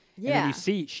shots. Yeah. And then you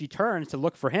see she turns to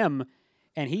look for him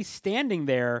and he's standing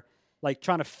there like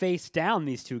trying to face down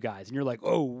these two guys. And you're like,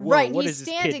 oh, whoa, right. What He's is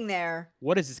this standing kid, there.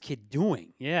 What is this kid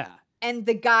doing? Yeah. And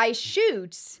the guy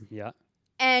shoots. Yeah.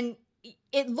 And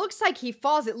it looks like he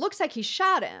falls. It looks like he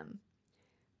shot him.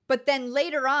 But then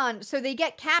later on, so they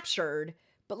get captured.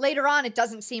 But later on, it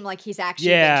doesn't seem like he's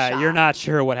actually been shot. You're not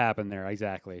sure what happened there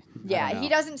exactly. Yeah, he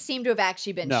doesn't seem to have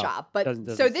actually been shot. But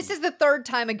doesn't so this is the third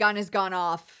time a gun has gone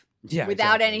off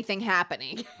without anything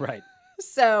happening. Right.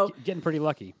 So getting pretty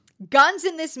lucky. Guns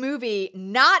in this movie,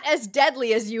 not as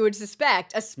deadly as you would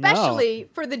suspect, especially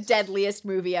for the deadliest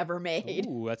movie ever made.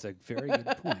 Ooh, that's a very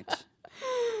good point.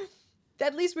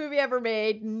 Deadliest movie ever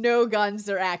made, no guns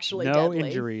are actually deadly. No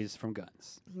injuries from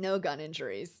guns. No gun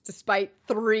injuries, despite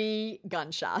 3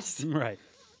 gunshots. Right.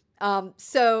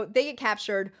 So they get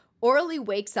captured. Orly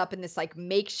wakes up in this like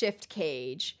makeshift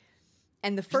cage.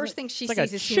 And the first thing she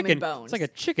sees is human bones. It's like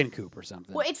a chicken coop or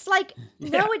something. Well, it's like,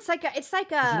 no, it's like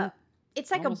a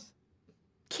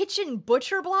kitchen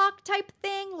butcher block type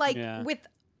thing. Like with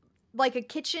like a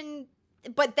kitchen,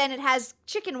 but then it has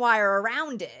chicken wire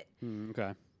around it.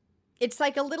 Okay. It's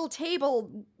like a little table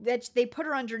that they put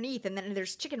her underneath, and then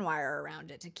there's chicken wire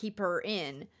around it to keep her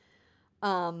in.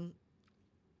 And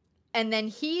then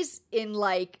he's in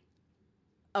like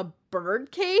a bird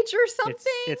cage or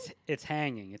something. It's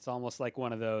hanging. It's almost like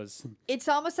one of those. It's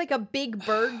almost like a big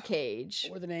bird cage.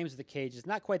 What were the names of the cages?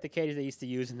 Not quite the cages they used to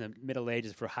use in the Middle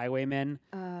Ages for highwaymen.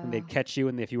 When they'd catch you,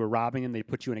 and if you were robbing them, they'd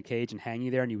put you in a cage and hang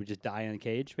you there, and you would just die in the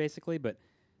cage, basically. But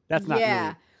that's not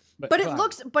really. But it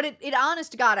looks, it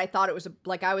honest to God, I thought it was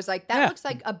I was like, that looks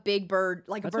like a big bird,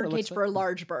 like a bird cage for a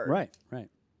large bird. Right.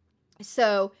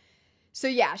 So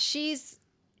yeah, she's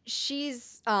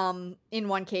in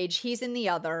one cage, he's in the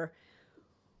other.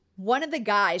 One of the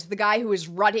guys, the guy who was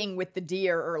rutting with the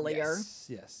deer earlier,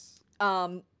 yes,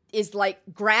 is like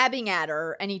grabbing at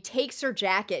her, and he takes her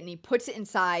jacket and he puts it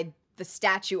inside the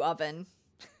statue oven,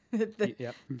 the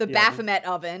Baphomet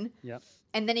oven. Yep.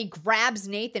 And then he grabs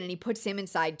Nathan and he puts him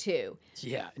inside too.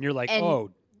 Yeah, and you're like,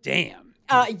 oh, damn.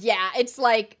 Yeah, it's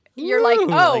like you're like,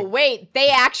 oh, wait, they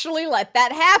actually let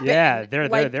that happen. Yeah,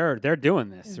 they're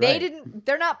doing this.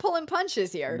 They're not pulling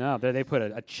punches here. No, they put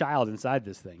a child inside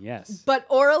this thing. Yes. But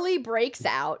Orly breaks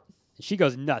out. She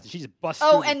goes nuts. She just busts.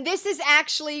 Oh, and this is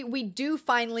actually, we do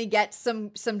finally get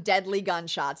some deadly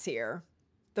gunshots here.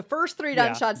 The first 3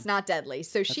 gunshots not deadly.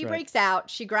 So she breaks out.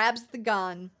 She grabs the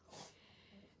gun.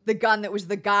 The gun that was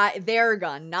their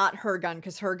gun, not her gun,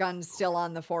 because her gun's still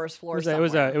on the forest floor.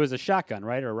 It was a shotgun,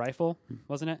 right, or a rifle,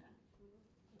 wasn't it?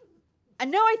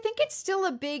 No, I think it's still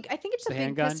a big. I think it's a big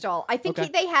handgun? pistol. I think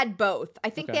they had both.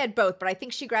 I think they had both, but I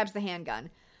think she grabs the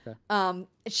handgun. Okay.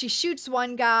 She shoots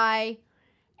one guy,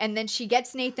 and then she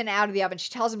gets Nathan out of the oven. She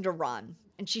tells him to run,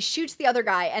 and she shoots the other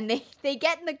guy. And they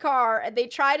get in the car and they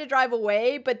try to drive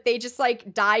away, but they just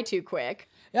like die too quick.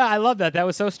 Yeah, I love that. That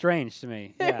was so strange to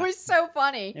me. Yeah. It was so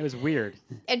funny. It was weird.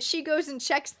 And she goes and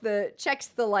checks the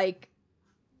like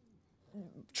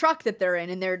truck that they're in,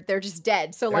 and they're just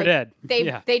dead. So they're dead.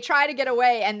 They try to get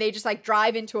away, and they just like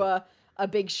drive into a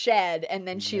big shed, and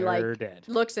then she dead.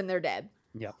 Looks and they're dead.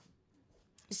 Yep.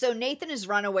 So Nathan has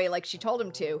run away like she told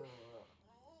him to,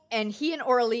 and he and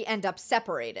Orly end up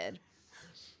separated.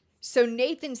 So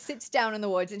Nathan sits down in the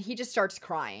woods and he just starts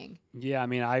crying. Yeah, I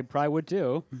mean, I probably would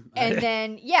too. And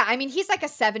then, I mean, he's like a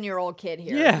 7-year-old kid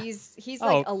here. Yeah. He's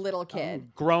like a little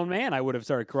kid. Grown man, I would have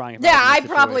started crying. I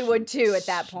probably would too at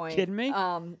that point. Kidding me?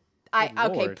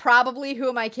 Probably. Who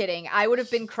am I kidding? I would have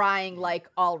been crying like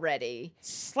already.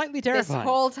 Slightly terrifying. This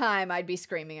whole time I'd be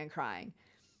screaming and crying.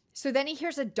 So then he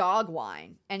hears a dog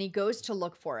whine and he goes to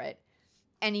look for it,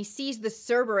 and he sees the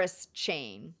Cerberus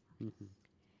chain. Mm-hmm.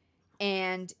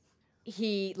 And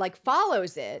he like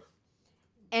follows it,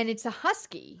 and it's a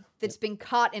husky that's been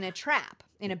caught in a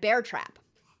bear trap.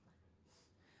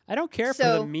 I don't care for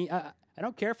the mean. I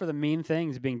don't care for the mean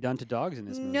things being done to dogs in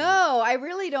this movie. No, I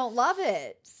really don't love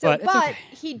it. So, but okay.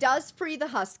 He does free the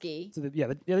husky. So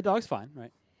the dog's fine,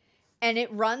 right? And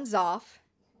it runs off,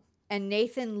 and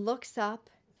Nathan looks up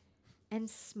and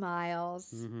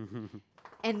smiles.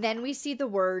 And then we see the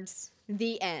words,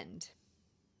 "The end."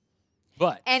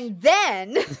 But And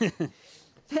then...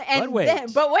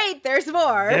 but wait, there's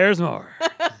more. There's more.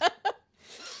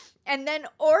 And then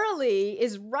Orly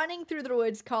is running through the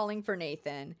woods calling for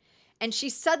Nathan. And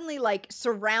she's suddenly, like,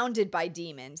 surrounded by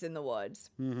demons in the woods.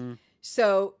 Mm-hmm.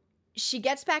 So she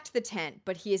gets back to the tent,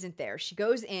 but he isn't there. She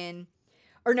goes in.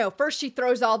 Or no, first she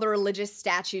throws all the religious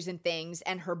statues and things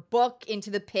and her book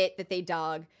into the pit that they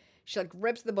dug. She, like,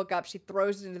 rips the book up. She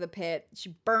throws it into the pit.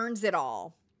 She burns it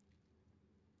all.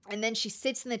 And then she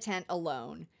sits in the tent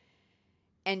alone.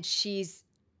 And she's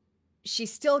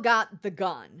still got the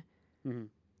gun. Mm-hmm.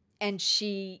 And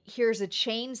she hears a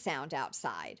chain sound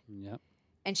outside. Yep.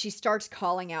 And she starts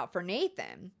calling out for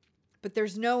Nathan. But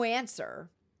there's no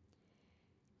answer.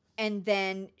 And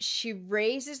then she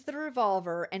raises the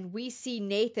revolver and we see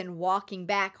Nathan walking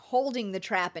back holding the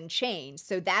trap and chain.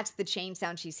 So that's the chain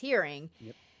sound she's hearing.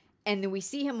 Yep. And then we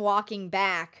see him walking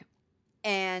back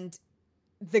and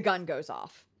the gun goes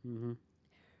off. Mm-hmm.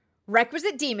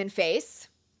 Requisite demon face.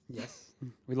 Yes.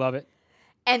 We love it.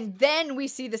 And then we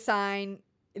see the sign,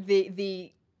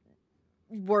 the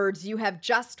words, "You have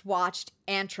just watched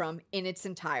Antrum in its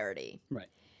entirety." Right.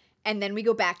 And then we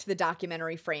go back to the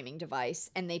documentary framing device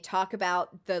and they talk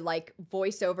about the, like,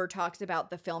 voiceover talks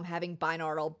about the film having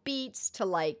binaural beats to,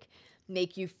 like,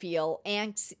 make you feel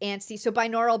antsy. So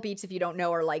binaural beats, if you don't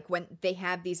know, are like when they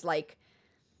have these, like,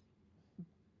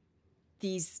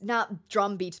 these not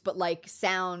drum beats, but like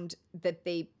sound that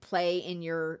they play in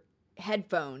your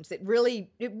headphones. It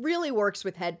really works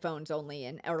with headphones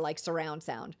only or like surround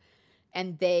sound.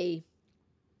 And they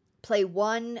play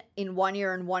one in one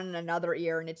ear and one in another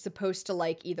ear, and it's supposed to,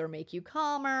 like, either make you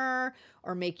calmer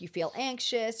or make you feel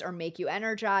anxious or make you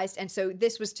energized. And so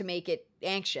this was to make it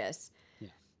anxious. Yeah.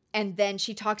 And then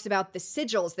she talks about the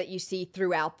sigils that you see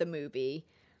throughout the movie,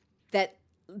 that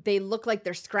they look like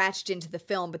they're scratched into the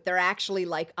film, but they're actually,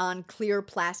 like, on clear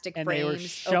plastic And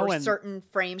frames over certain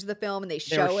frames of the film, and they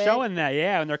They were it. showing that,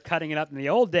 yeah, and they're cutting it up in the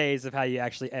old days of how you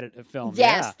actually edit a film.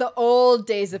 Yes, Yeah. the old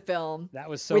days of film. That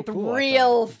was so with cool.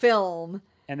 real film.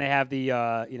 And they have the,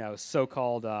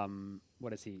 so-called,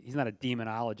 what is he? He's not a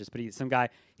demonologist, but he's some guy.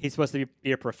 He's supposed to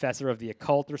be a professor of the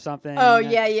occult or something. Oh,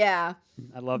 yeah.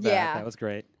 I love that. Yeah. That was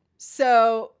great.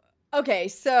 So, okay,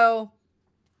 so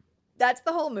that's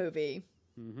the whole movie.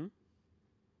 Mm-hmm.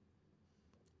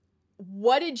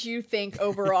 What did you think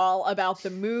overall about the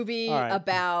movie, right.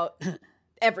 about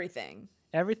everything?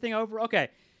 Everything over? Okay.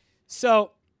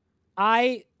 So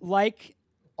I like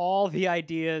all the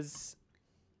ideas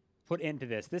put into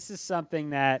this. This is something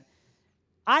that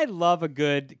I love, a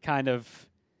good kind of,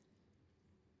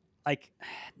 like,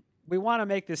 we want to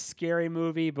make this scary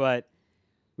movie, but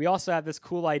we also have this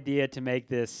cool idea to make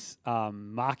this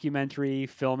mockumentary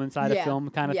film inside a film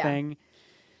kind of thing.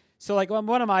 So, like,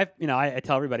 one of my, I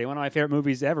tell everybody, one of my favorite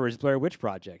movies ever is Blair Witch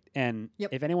Project. And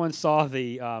if anyone saw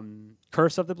the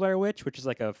Curse of the Blair Witch, which is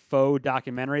like a faux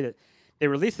documentary that they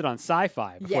released it on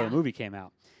Sci-Fi before the movie came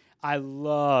out. I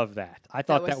love that. I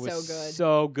thought that was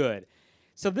so good.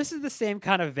 So this is the same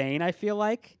kind of vein, I feel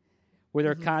like, where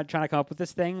they're kind of trying to come up with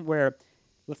this thing where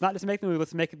let's not just make the movie,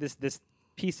 let's make this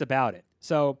piece about it.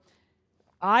 So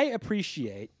I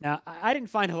appreciate, now, I didn't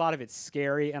find a lot of it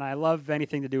scary, and I love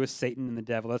anything to do with Satan and the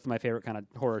devil. That's my favorite kind of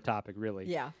horror topic, really.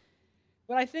 Yeah.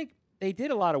 But I think they did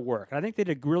a lot of work. I think they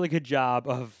did a really good job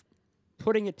of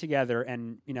putting it together,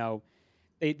 and,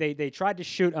 they tried to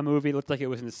shoot a movie that looked like it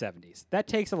was in the 70s. That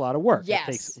takes a lot of work. Yes.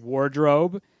 It takes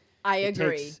wardrobe. I agree.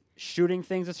 It takes shooting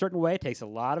things a certain way. It takes a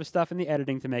lot of stuff in the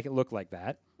editing to make it look like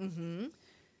that. Mm-hmm.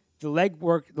 The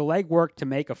legwork to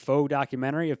make a faux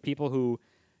documentary of people who,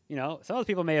 some of those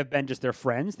people may have been just their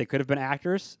friends. They could have been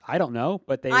actors. I don't know,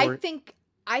 but they were.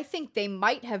 I think they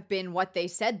might have been what they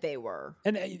said they were.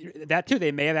 And that too,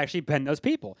 they may have actually been those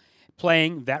people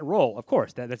playing that role. Of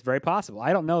course, that's very possible.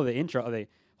 I don't know the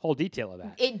whole detail of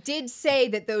that. It did say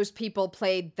that those people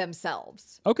played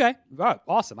themselves. Okay. Oh,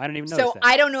 awesome. I didn't even know that.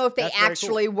 I don't know if they That's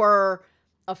actually cool. were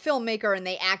a filmmaker and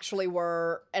they actually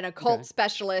were an occult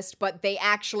specialist, but they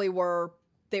were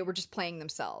just playing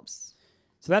themselves.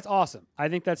 So that's awesome. I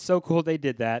think that's so cool they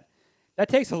did that. That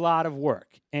takes a lot of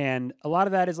work. And a lot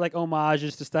of that is like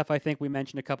homages to stuff. I think we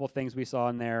mentioned a couple of things we saw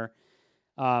in there.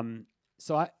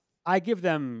 So I give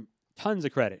them tons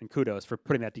of credit and kudos for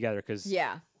putting that together, because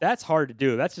that's hard to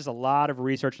do. That's just a lot of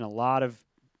research and a lot of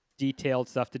detailed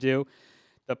stuff to do.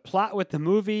 The plot with the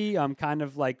movie, I'm kind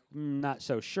of like not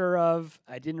so sure of.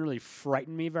 It didn't really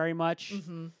frighten me very much.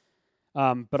 Mm-hmm.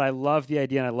 But I love the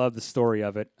idea and I love the story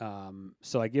of it.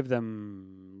 So I give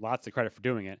them lots of credit for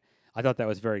doing it. I thought that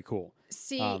was very cool.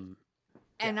 See,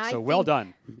 And so well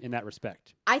done in that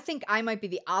respect. I think I might be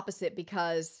the opposite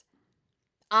because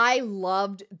I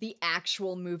loved the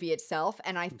actual movie itself,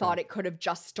 and I thought it could have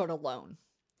just stood alone.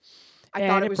 I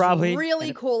thought it was a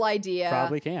really cool idea.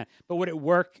 Probably can. But would it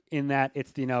work in that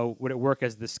it's, would it work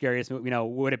as the scariest movie?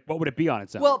 What would it be on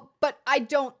its own? Well, but I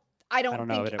don't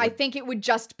know think, I think it would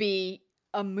just be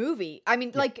a movie. I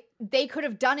mean, like, they could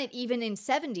have done it even in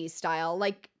 70s style,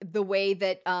 like the way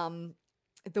that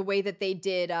they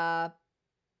did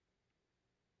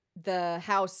the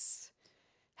house,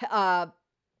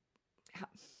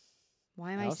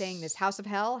 why am I saying this? House of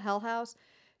Hell? Hell House?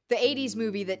 The 80s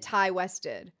movie that Ty West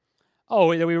did. Oh,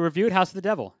 we reviewed House of the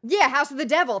Devil. Yeah, House of the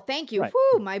Devil. Thank you. Right.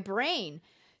 Whew, my brain.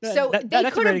 So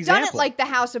they could have done it like the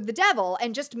House of the Devil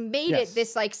and just made it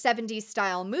this like 70s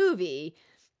style movie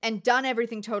and done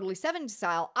everything totally 70s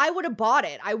style. I would have bought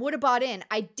it. I would have bought in.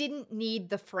 I didn't need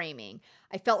the framing.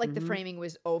 I felt like the framing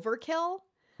was overkill.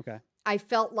 Okay. I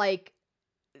felt like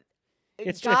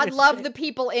God loved the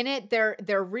people in it.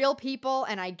 They're real people,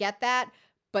 and I get that,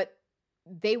 but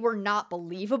they were not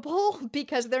believable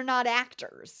because they're not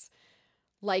actors.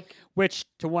 Like, which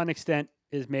to one extent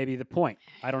is maybe the point.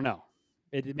 I don't know.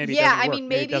 Maybe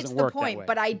maybe it's the point,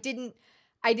 but I didn't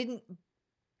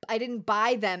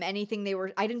buy anything they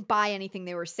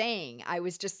were saying. I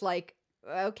was just like,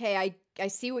 okay, I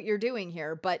see what you're doing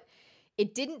here, but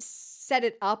it didn't set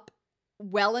it up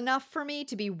well enough for me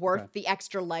to be worth the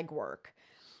extra legwork.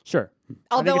 Sure.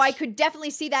 Although I could definitely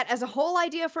see that as a whole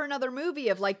idea for another movie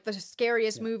of like the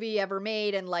scariest movie ever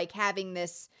made and like having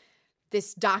this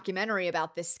documentary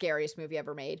about this scariest movie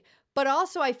ever made. But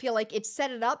also I feel like it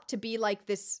set it up to be like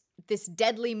this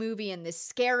deadly movie and this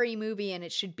scary movie, and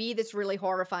it should be this really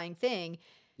horrifying thing.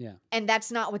 Yeah. And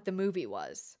that's not what the movie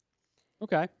was.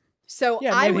 Okay. So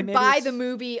I would buy the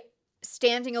movie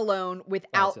standing alone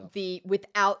without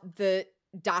the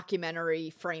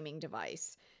documentary framing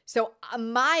device. So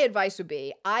my advice would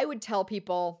be, I would tell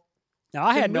people, now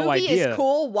I had no idea. The movie is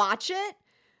cool, watch it,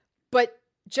 but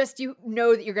just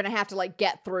that you're going to have to like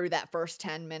get through that first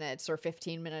 10 minutes or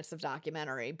 15 minutes of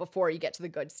documentary before you get to the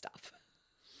good stuff.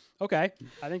 Okay.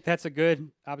 I think that's a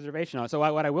good observation. So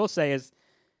what I will say is,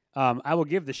 I will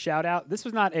give the shout out. This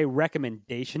was not a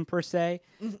recommendation per se,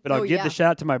 but I'll give the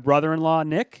shout out to my brother-in-law,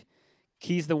 Nick.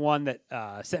 He's the one that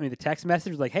sent me the text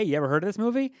message, like, hey, you ever heard of this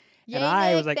movie? Yay, and I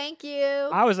Nick, was like, thank you.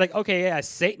 I was like, okay, yeah,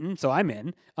 Satan, so I'm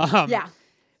in. Yeah.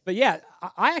 But yeah,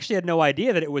 I actually had no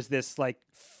idea that it was this like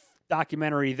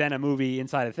documentary, then a movie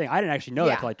inside a thing. I didn't actually know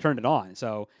that until I turned it on.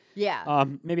 So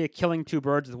maybe killing two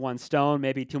birds with one stone,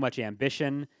 maybe too much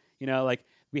ambition. Like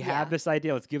we have this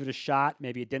idea, let's give it a shot.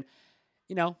 Maybe it didn't.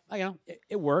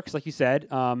 It works, like you said.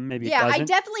 Maybe it doesn't. I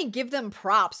definitely give them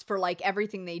props for like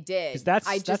everything they did. Because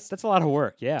that's a lot of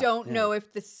work. Yeah. Don't know if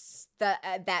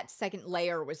that second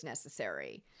layer was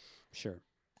necessary. Sure.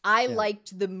 I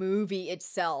liked the movie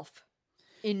itself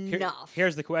enough.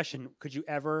 Here's the question: could you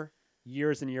ever,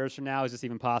 years and years from now, is this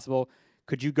even possible?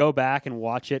 Could you go back and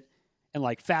watch it and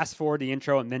like fast forward the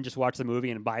intro and then just watch the movie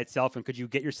and by itself? And could you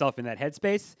get yourself in that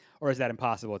headspace, or is that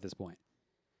impossible at this point?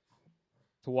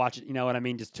 To watch it, you know what I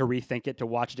mean? Just to rethink it, to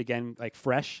watch it again, like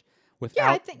fresh,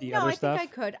 without the other stuff. I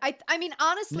think I could. I mean,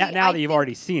 honestly, now that you've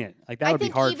already seen it, like that would be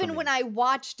hard. I think even when I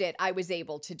watched it, I was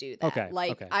able to do that.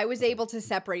 Okay. I was able to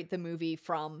separate the movie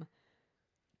from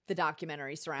the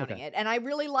documentary surrounding it, and I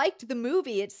really liked the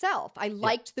movie itself. I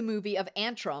liked the movie of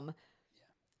Antrum.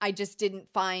 I just didn't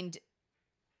find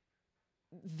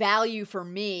value for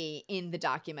me in the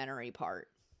documentary part.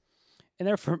 And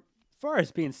therefore, as far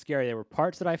as being scary, there were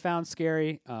parts that I found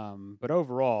scary, but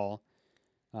overall,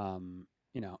 and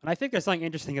I think there's something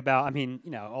interesting about,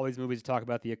 all these movies talk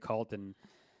about the occult and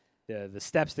the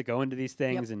steps that go into these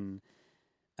things, and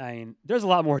there's a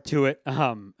lot more to it.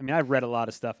 I've read a lot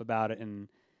of stuff about it, and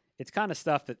it's kind of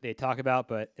stuff that they talk about,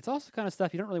 but it's also kind of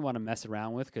stuff you don't really want to mess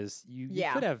around with because you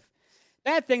could have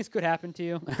bad things could happen to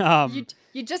you.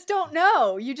 You just don't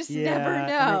know. You just never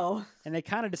know. And they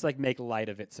kind of just like make light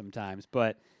of it sometimes,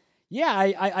 but. Yeah,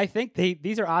 I think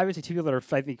these are obviously two people that are,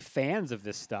 I think, fans of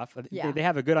this stuff. Yeah. They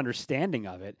have a good understanding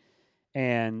of it,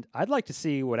 and I'd like to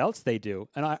see what else they do.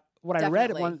 And I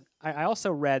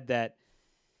also read that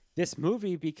this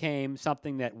movie became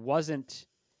something that wasn't.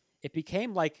 It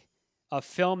became like a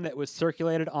film that was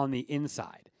circulated on the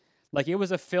inside, like it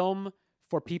was a film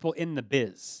for people in the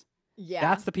biz. Yeah,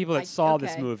 that's the people that saw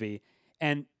this movie,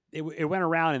 and it went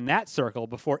around in that circle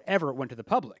before ever it went to the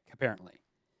public. Apparently.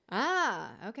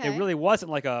 Ah, okay. It really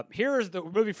wasn't like here's the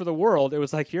movie for the world. It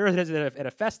was like, here it is at a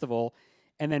festival,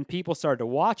 and then people started to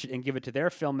watch it and give it to their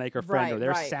filmmaker friend or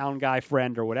their sound guy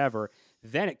friend or whatever.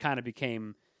 Then it kind of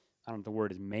became don't know if the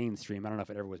word is mainstream. I don't know if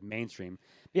it ever was mainstream.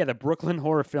 But yeah, the Brooklyn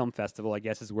Horror Film Festival, I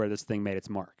guess, is where this thing made its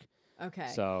mark. Okay.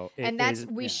 So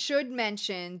we should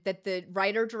mention that the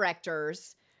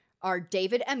writer-directors are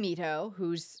David Amito,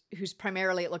 who's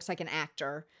primarily, it looks like, an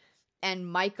actor, and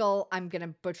Michael, I'm going to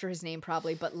butcher his name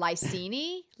probably, but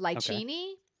Licini?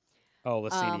 Oh,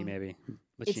 Licini, maybe.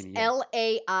 It's Licini, yeah.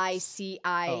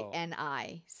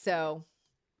 Laicini. So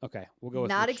okay, we'll go with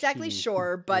not Licini. exactly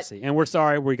sure, but and we're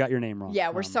sorry we got your name wrong. Yeah,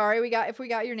 we're sorry if we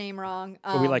got your name wrong.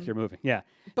 But we like your movie, yeah.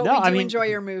 But no, we do enjoy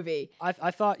your movie.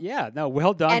 I thought, yeah, no,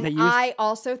 well done. And I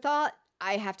also thought,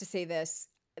 I have to say this,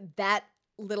 that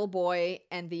little boy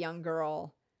and the young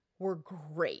girl were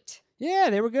great.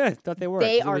 Yeah, they were good. Thought they were.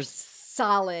 They are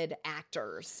solid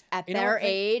actors at their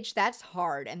age. That's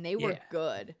hard, and they were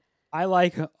good.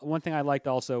 One thing I liked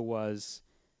also was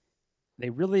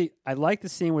I like the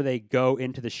scene where they go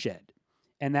into the shed,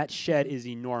 and that shed is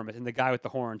enormous. And the guy with the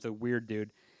horns, the weird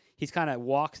dude, he's kind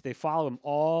of they follow him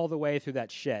all the way through that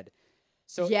shed.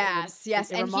 So yes,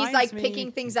 and he's like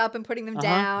picking things up and putting them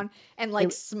down and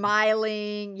like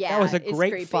smiling. Yeah, that was a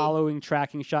great creepy. following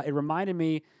tracking shot. It reminded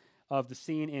me of the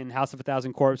scene in House of a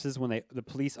Thousand Corpses when the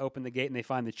police open the gate and they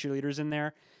find the cheerleaders in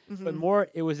there. Mm-hmm. But more,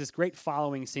 it was this great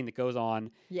following scene that goes on.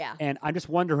 Yeah. And I'm just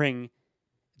wondering,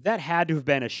 that had to have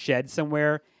been a shed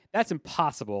somewhere. That's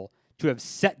impossible to have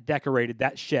decorated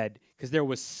that shed because there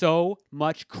was so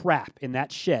much crap in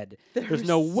that shed. There's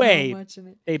no way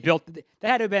they built that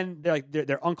had to have been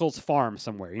their uncle's farm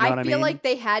somewhere. You know what I mean? I feel like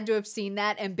they had to have seen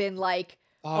that and been like,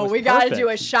 we got to do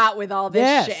a shot with all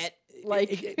this shit.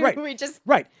 Like, we just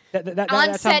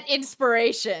on-set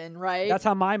inspiration, right? That's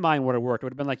how my mind would have worked. It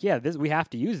would have been like, we have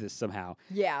to use this somehow.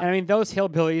 Yeah. And I mean, those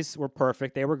hillbillies were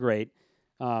perfect. They were great.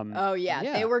 They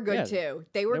were good too.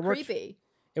 They were creepy.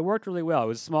 It worked really well. It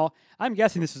was small. I'm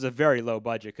guessing this was a very low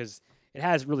budget because it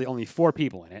has really only 4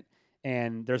 people in it,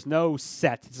 and there's no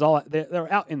sets. It's all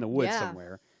they're out in the woods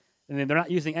somewhere, and then they're not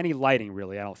using any lighting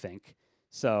really. I don't think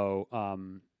so.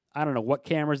 I don't know what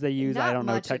cameras they use. I don't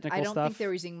know technical stuff. I don't think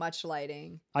they're using much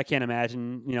lighting. I can't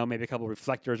imagine, maybe a couple of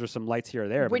reflectors or some lights here or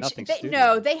there, but nothing studio.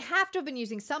 No, they have to have been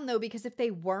using some, though, because if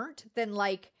they weren't, then,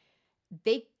 like,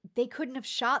 they couldn't have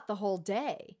shot the whole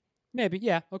day. Maybe,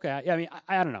 yeah, okay. I mean,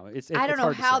 I don't know. I don't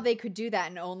know how they could do that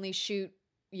and only shoot,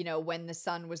 when the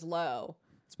sun was low.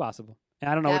 It's possible.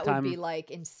 And I don't know what time. That would be, like,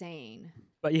 insane.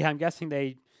 But, yeah, I'm guessing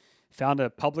they found a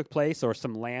public place or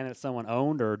some land that someone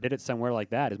owned or did it somewhere like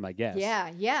that is my guess.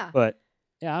 Yeah. But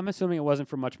yeah, I'm assuming it wasn't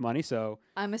for much money, so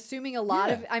I'm assuming a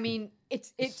lot of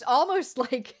it's almost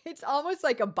like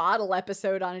a bottle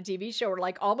episode on a TV show where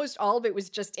like almost all of it was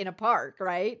just in a park,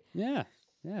 right? Yeah.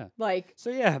 Like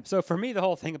so for me the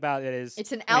whole thing about it is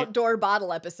it's an outdoor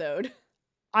bottle episode.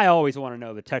 I always want to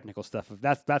know the technical stuff.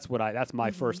 That's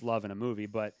my first love in a movie,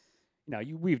 but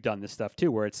we've done this stuff too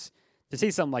where it's to see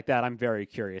something like that, I'm very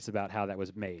curious about how that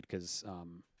was made because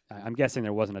I'm guessing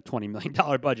there wasn't a $20 million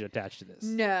budget attached to this.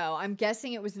 No, I'm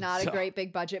guessing it was not a great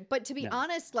big budget. But to be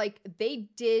honest, like they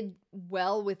did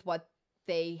well with what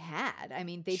they had. I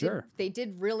mean, they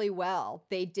did really well.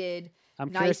 They did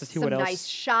curious to see what else. Nice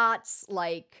shots,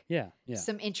 like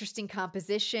some interesting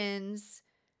compositions.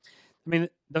 I mean,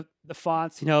 the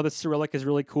fonts, the Cyrillic is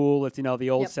really cool. It's, the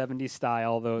old 70s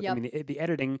style. Though I mean, the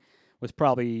editing was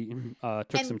probably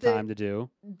took some time to do.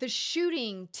 The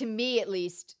shooting, to me at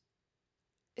least,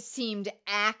 seemed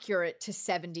accurate to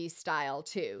 70s style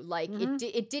too. Like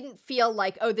it didn't feel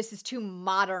like, oh, this is too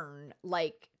modern.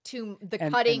 Like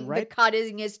the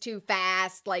cutting is too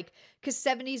fast. Like because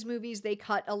 70s movies they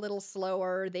cut a little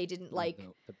slower. They didn't like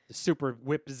the super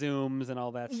whip zooms and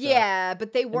all that stuff. Yeah,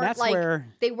 but they weren't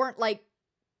like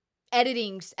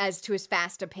editing as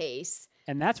fast a pace.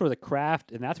 And that's where the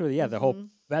craft, and that's where the whole,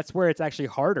 that's where it's actually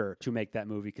harder to make that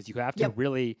movie because you have to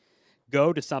really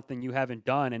go to something you haven't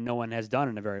done and no one has done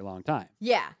in a very long time.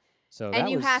 Yeah. So and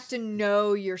you have to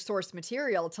know your source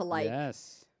material to like,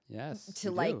 yes, to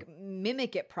like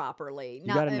mimic it properly.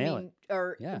 You gotta nail it.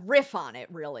 Or riff on it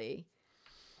really.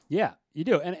 Yeah, you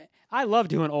do. And I love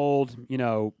doing old,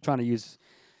 trying to use,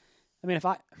 if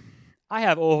I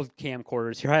have old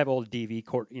camcorders here. I have old DV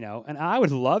and I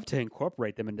would love to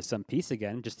incorporate them into some piece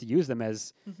again, just to use them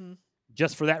as,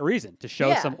 just for that reason, to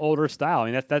show some older style.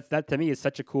 I mean, that to me is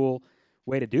such a cool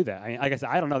way to do that. I mean, like I said,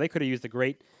 I don't know. They could have used a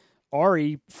great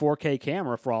RE 4K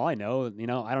camera for all I know.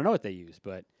 I don't know what they use,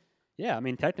 but yeah, I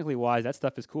mean, technically wise, that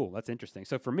stuff is cool. That's interesting.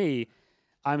 So for me,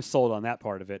 I'm sold on that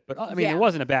part of it. But I mean, it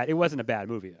wasn't a bad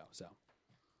movie though. So.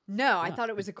 No, I thought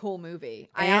it was a cool movie.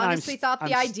 I honestly thought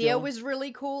the idea was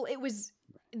really cool.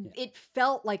 It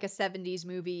felt like a 70s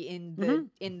movie in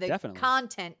the definitely.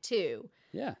 content too.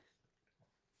 Yeah.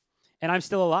 And I'm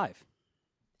still alive.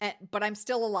 but I'm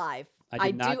still alive. I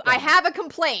did not I die. have a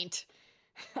complaint.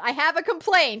 I have a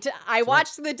complaint. I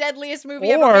watched the deadliest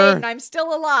movie Or- ever made, and I'm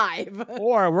still alive.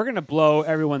 Or we're going to blow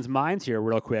everyone's minds here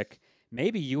real quick.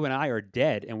 Maybe you and I are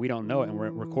dead and we don't know it, and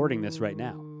we're recording this right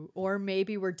now. Ooh. Or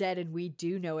maybe we're dead and we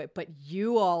do know it, but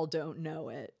you all don't know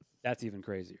it. That's even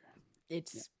crazier.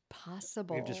 It's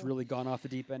possible. We've just really gone off the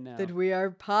deep end now. that we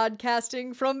are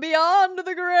podcasting from beyond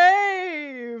the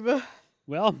grave.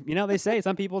 Well, they say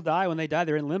some people die. When they die,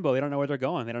 they're in limbo. They don't know where they're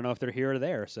going. They don't know if they're here or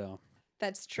there. So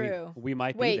That's true. we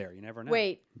might be there. You never know.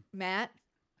 Wait, Matt,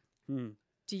 Hmm.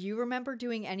 do you remember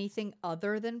doing anything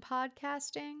other than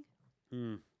podcasting?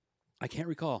 I can't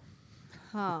recall.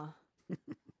 Huh. might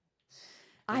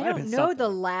I have don't been know something. the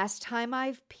last time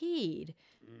I've peed.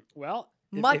 Well,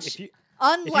 Much if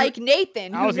unlike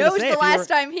Nathan, I who was gonna knows say, the if you last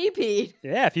were- time he peed.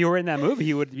 yeah, if you were in that movie,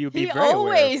 you'd be He very aware.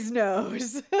 always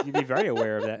knows. You'd be very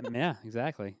aware of that. Yeah,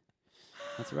 exactly.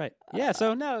 That's right. Yeah.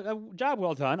 So no, job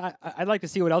well done. I'd like to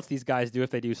see what else these guys do if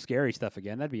they do scary stuff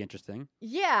again. That'd be interesting.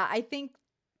 Yeah, I think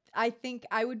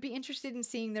I would be interested in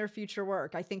seeing their future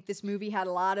work. I think this movie had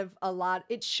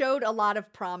it showed a lot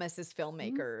of promise as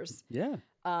filmmakers. Yeah.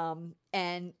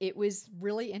 And it was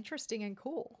really interesting and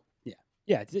cool.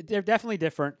 Yeah, they're definitely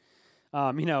different.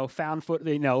 Found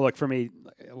footage. Look, for me,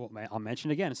 I'll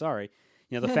mention again. Sorry.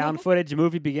 The found footage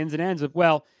movie begins and ends with,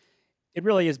 well, it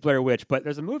really is Blair Witch, but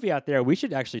there's a movie out there we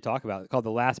should actually talk about called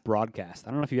The Last Broadcast.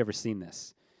 I don't know if you've ever seen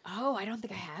this. Oh, I don't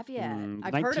think I have yet.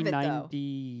 I've heard of it though.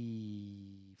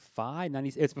 1995, 90.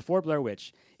 It's before Blair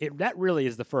Witch. That really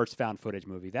is the first found footage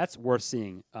movie. That's worth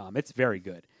seeing. It's very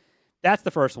good. That's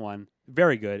the first one.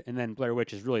 Very good. And then Blair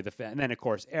Witch is really and then, of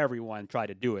course, everyone tried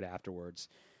to do it afterwards.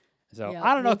 So Yeah,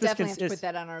 I don't know we'll if this definitely have to put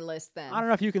that on our list then. I don't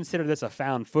know if you consider this a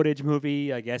found footage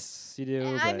movie. I guess you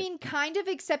do. I but- mean, kind of,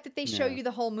 except that they show Yeah. you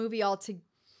the whole movie all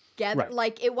together. Right.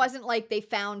 Like, it wasn't like they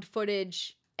found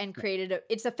footage and created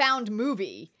it's a found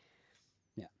movie.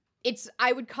 Yeah.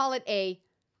 I would call it a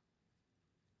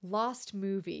lost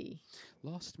movie.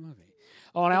 Lost movie.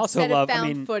 Oh, and I also Instead love. of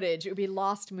found footage, it would be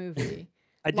lost movie.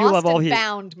 I do Lost love all and the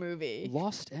found movie.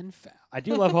 Lost and Found. I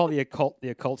do love all the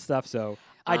occult stuff. So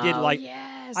I did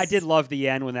Yes. I did love the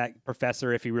end when that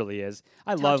professor, if he really is.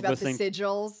 I Talked love about listening. the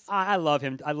sigils. I love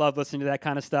him. I love listening to that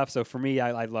kind of stuff. So for me,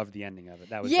 I loved the ending of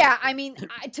it. That was Yeah, very I cool. mean,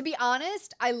 to be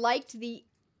honest, I liked the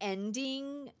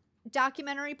ending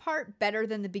documentary part better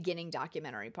than the beginning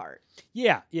documentary part.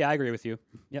 Yeah, I agree with you.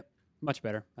 Yep, much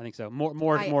better. I think so. More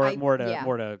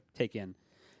to take in.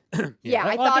 Yeah,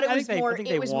 I Well, thought think- it was I think more. they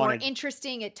It was more wanted-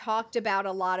 interesting. It talked about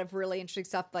a lot of really interesting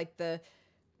stuff, like the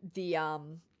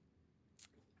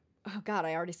oh god,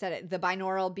 I already said it. The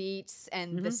binaural beats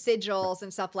and the sigils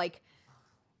and stuff. Like,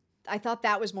 I thought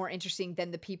that was more interesting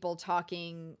than the people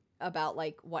talking about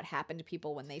like what happened to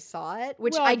people when they saw it.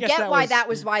 Which Well, I guess get that why was- that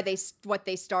was why what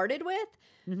they started with.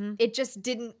 Mhm. It just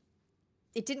didn't.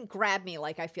 It didn't grab me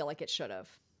like I feel like it should have.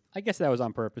 I guess that was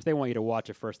on purpose. They want you to watch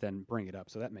it first, then bring it up.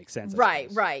 So that makes sense. I Right,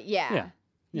 suppose. right, yeah. Yeah.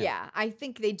 Yeah, I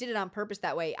think they did it on purpose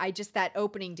that way. That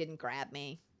opening didn't grab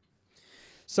me.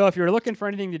 So if you're looking for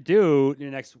anything to do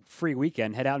your next free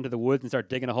weekend, head out into the woods and start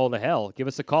digging a hole to hell. Give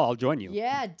us a call. I'll join you.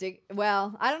 Yeah,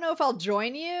 well, I don't know if I'll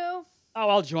join you. Oh,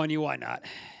 I'll join you. Why not?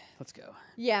 Let's go.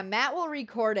 Yeah, Matt will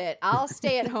record it. I'll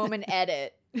stay at home and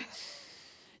edit.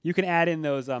 You can add in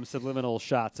those subliminal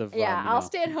shots of. Yeah, I'll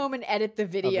stay at home and edit the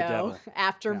video devil.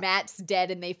 after Yeah. Matt's dead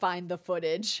and they find the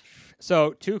footage.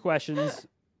 So 2 questions.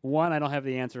 One, I don't have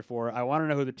the answer for. I want to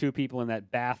know who the 2 people in that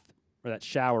bath or that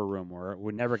shower room were.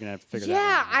 We're never gonna figure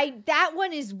that one out. That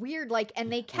one is weird. Like,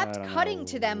 and they kept don't cutting know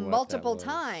to them what that multiple was.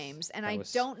 times, and That I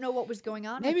was- don't know what was going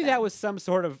on. Maybe with that them. was some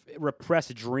sort of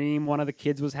repressed dream one of the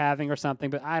kids was having or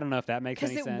something, but I don't know if that makes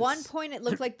any Because sense. at one point it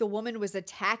looked like the woman was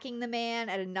attacking the man.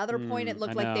 At another point it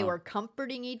looked I like they know. were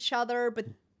comforting each other. But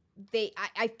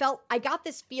I got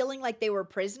this feeling like they were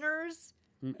prisoners,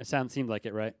 It seemed like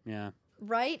it, right? Yeah.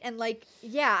 right? And like,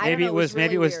 yeah, I don't Maybe know, it was really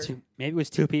maybe it was weird. two maybe it was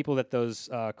 2 people that those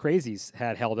crazies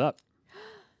had held up.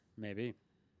 Maybe.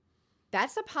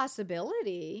 That's a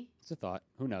possibility. It's a thought.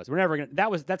 Who knows? We're never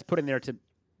gonna. That's put in there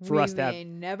for us to have. We may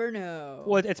never know.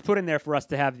 Well, it's put in there for us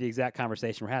to have the exact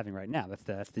conversation we're having right now. That's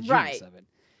the genius Right. of it.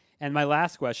 And my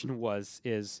last question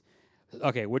is,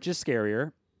 okay, which is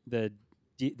scarier, the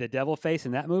devil face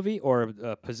in that movie or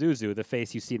Pazuzu, the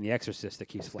face you see in The Exorcist that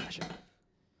keeps flashing?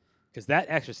 Because that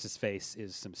Exorcist face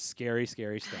is some scary,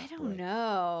 scary stuff. I don't boy.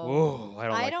 know. Whoa, I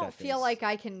don't. I like don't that feel face. like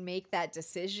I can make that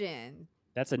decision.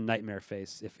 That's a nightmare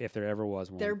face if there ever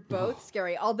was one. They're both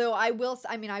scary. Although I will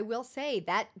say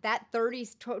that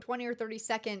 20 or 30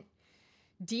 second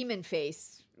demon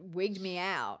face wigged me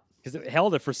out. Because it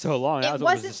held it for so long. That was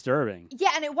what was disturbing. Yeah,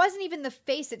 and it wasn't even the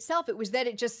face itself. It was that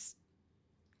it just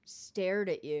stared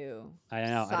at you. I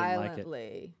know. Silently. I didn't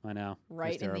like it. I know.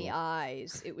 Right in the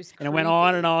eyes. It was creepy. And it went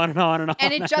on and on and on and on.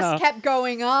 And it just kept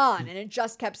going on, and it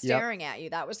just kept staring at you.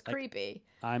 That was creepy.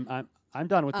 I'm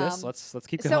done with this. Let's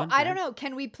keep going. So I don't know.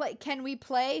 Can we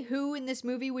play who in this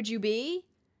movie would you be?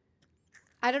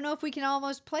 I don't know if we can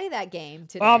almost play that game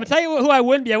today. Well, I'm gonna tell you who I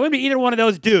wouldn't be. I wouldn't be either one of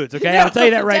those dudes. Okay, I'll tell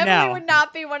you that right now. Definitely would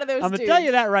not be one of those. I'm gonna tell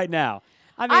you that right now.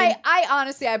 I mean, I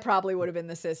honestly, I probably would have been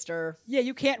the sister. Yeah,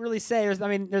 you can't really say.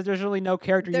 There's really no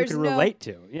character you can relate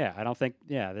to. Yeah, I don't think.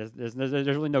 Yeah, there's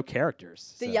really no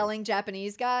characters. The yelling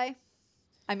Japanese guy.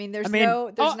 There's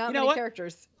not many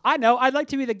characters. I know. I'd like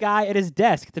to be the guy at his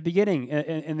desk at the beginning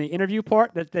in the interview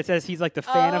part that says he's like the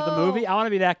fan of the movie. I want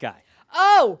to be that guy.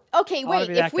 Oh, okay. Wait,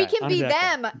 if we can be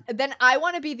them, then I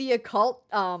want to be the occult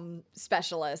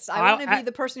specialist. I want to be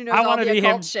the person who knows all the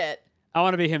occult shit. I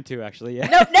want to be him too, actually. Yeah.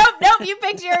 Nope. You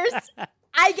picked yours.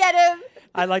 I get him.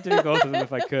 I'd like to be both of them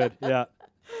if I could. Yeah.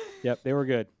 Yep, they were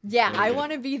good. Yeah, I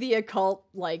want to be the occult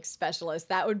specialist.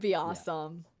 That would be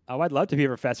awesome. Yeah. Oh, I'd love to be a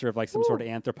professor of some sort of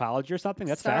anthropology or something.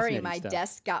 That's fascinating. Sorry, my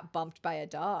desk got bumped by a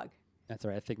dog. That's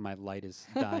all right. I think my light is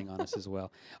dying on us as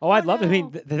well. Oh, I'd love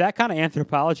to. That kind of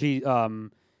anthropology,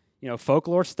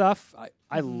 folklore stuff.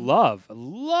 I love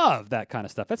that kind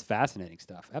of stuff. That's fascinating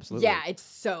stuff. Absolutely. Yeah, it's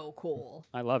so cool.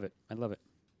 I love it.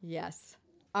 Yes.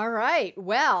 All right.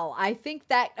 Well, I think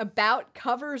that about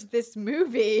covers this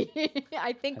movie.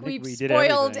 I think we've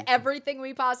spoiled everything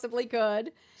we possibly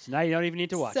could. So now you don't even need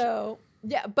to watch it. So,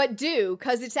 yeah, but do,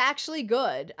 because it's actually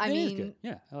good. It is good.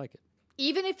 Yeah, I like it.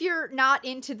 Even if you're not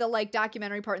into the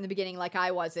documentary part in the beginning like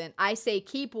I wasn't, I say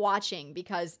keep watching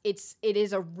because it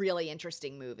is a really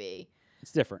interesting movie.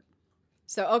 It's different.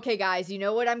 So, okay, guys, you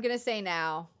know what I'm going to say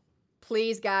now.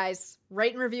 Please, guys,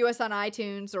 rate and review us on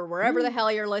iTunes or wherever the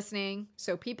hell you're listening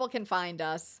so people can find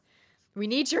us. We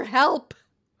need your help.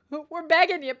 We're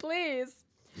begging you, please.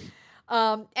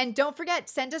 And don't forget,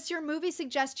 send us your movie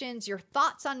suggestions, your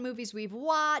thoughts on movies we've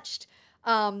watched,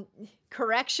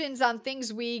 corrections on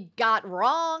things we got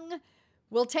wrong.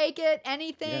 We'll take it.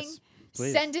 Anything. Yes,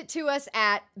 please. Send it to us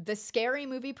at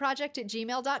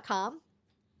thescarymovieproject@gmail.com.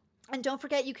 And don't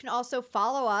forget, you can also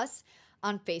follow us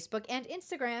on Facebook and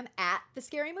Instagram at The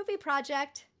Scary Movie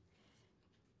Project.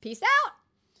 Peace out.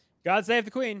 God save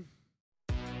the Queen.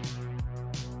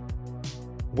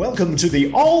 Welcome to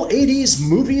the All 80s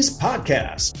Movies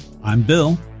Podcast. I'm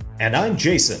Bill. And I'm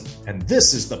Jason. And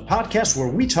this is the podcast where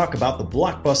we talk about the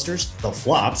blockbusters, the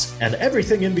flops, and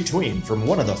everything in between from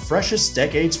one of the freshest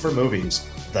decades for movies,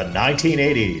 the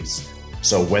 1980s.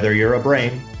 So whether you're a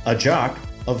brain, a jock,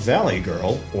 a valley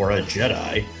girl, or a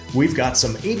Jedi, we've got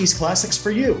some 80s classics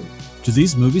for you. Do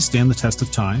these movies stand the test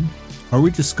of time? Are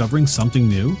we discovering something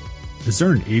new? Is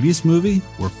there an 80s movie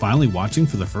we're finally watching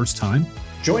for the first time?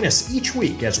 Join us each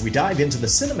week as we dive into the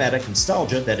cinematic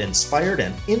nostalgia that inspired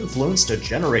and influenced a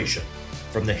generation.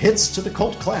 From the hits to the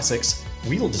cult classics,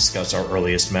 we'll discuss our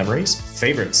earliest memories,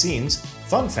 favorite scenes,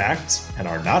 fun facts, and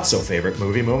our not-so-favorite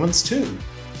movie moments too.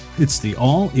 It's the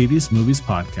All 80s Movies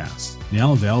Podcast,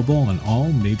 now available on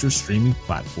all major streaming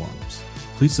platforms.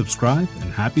 Please subscribe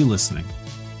and happy listening.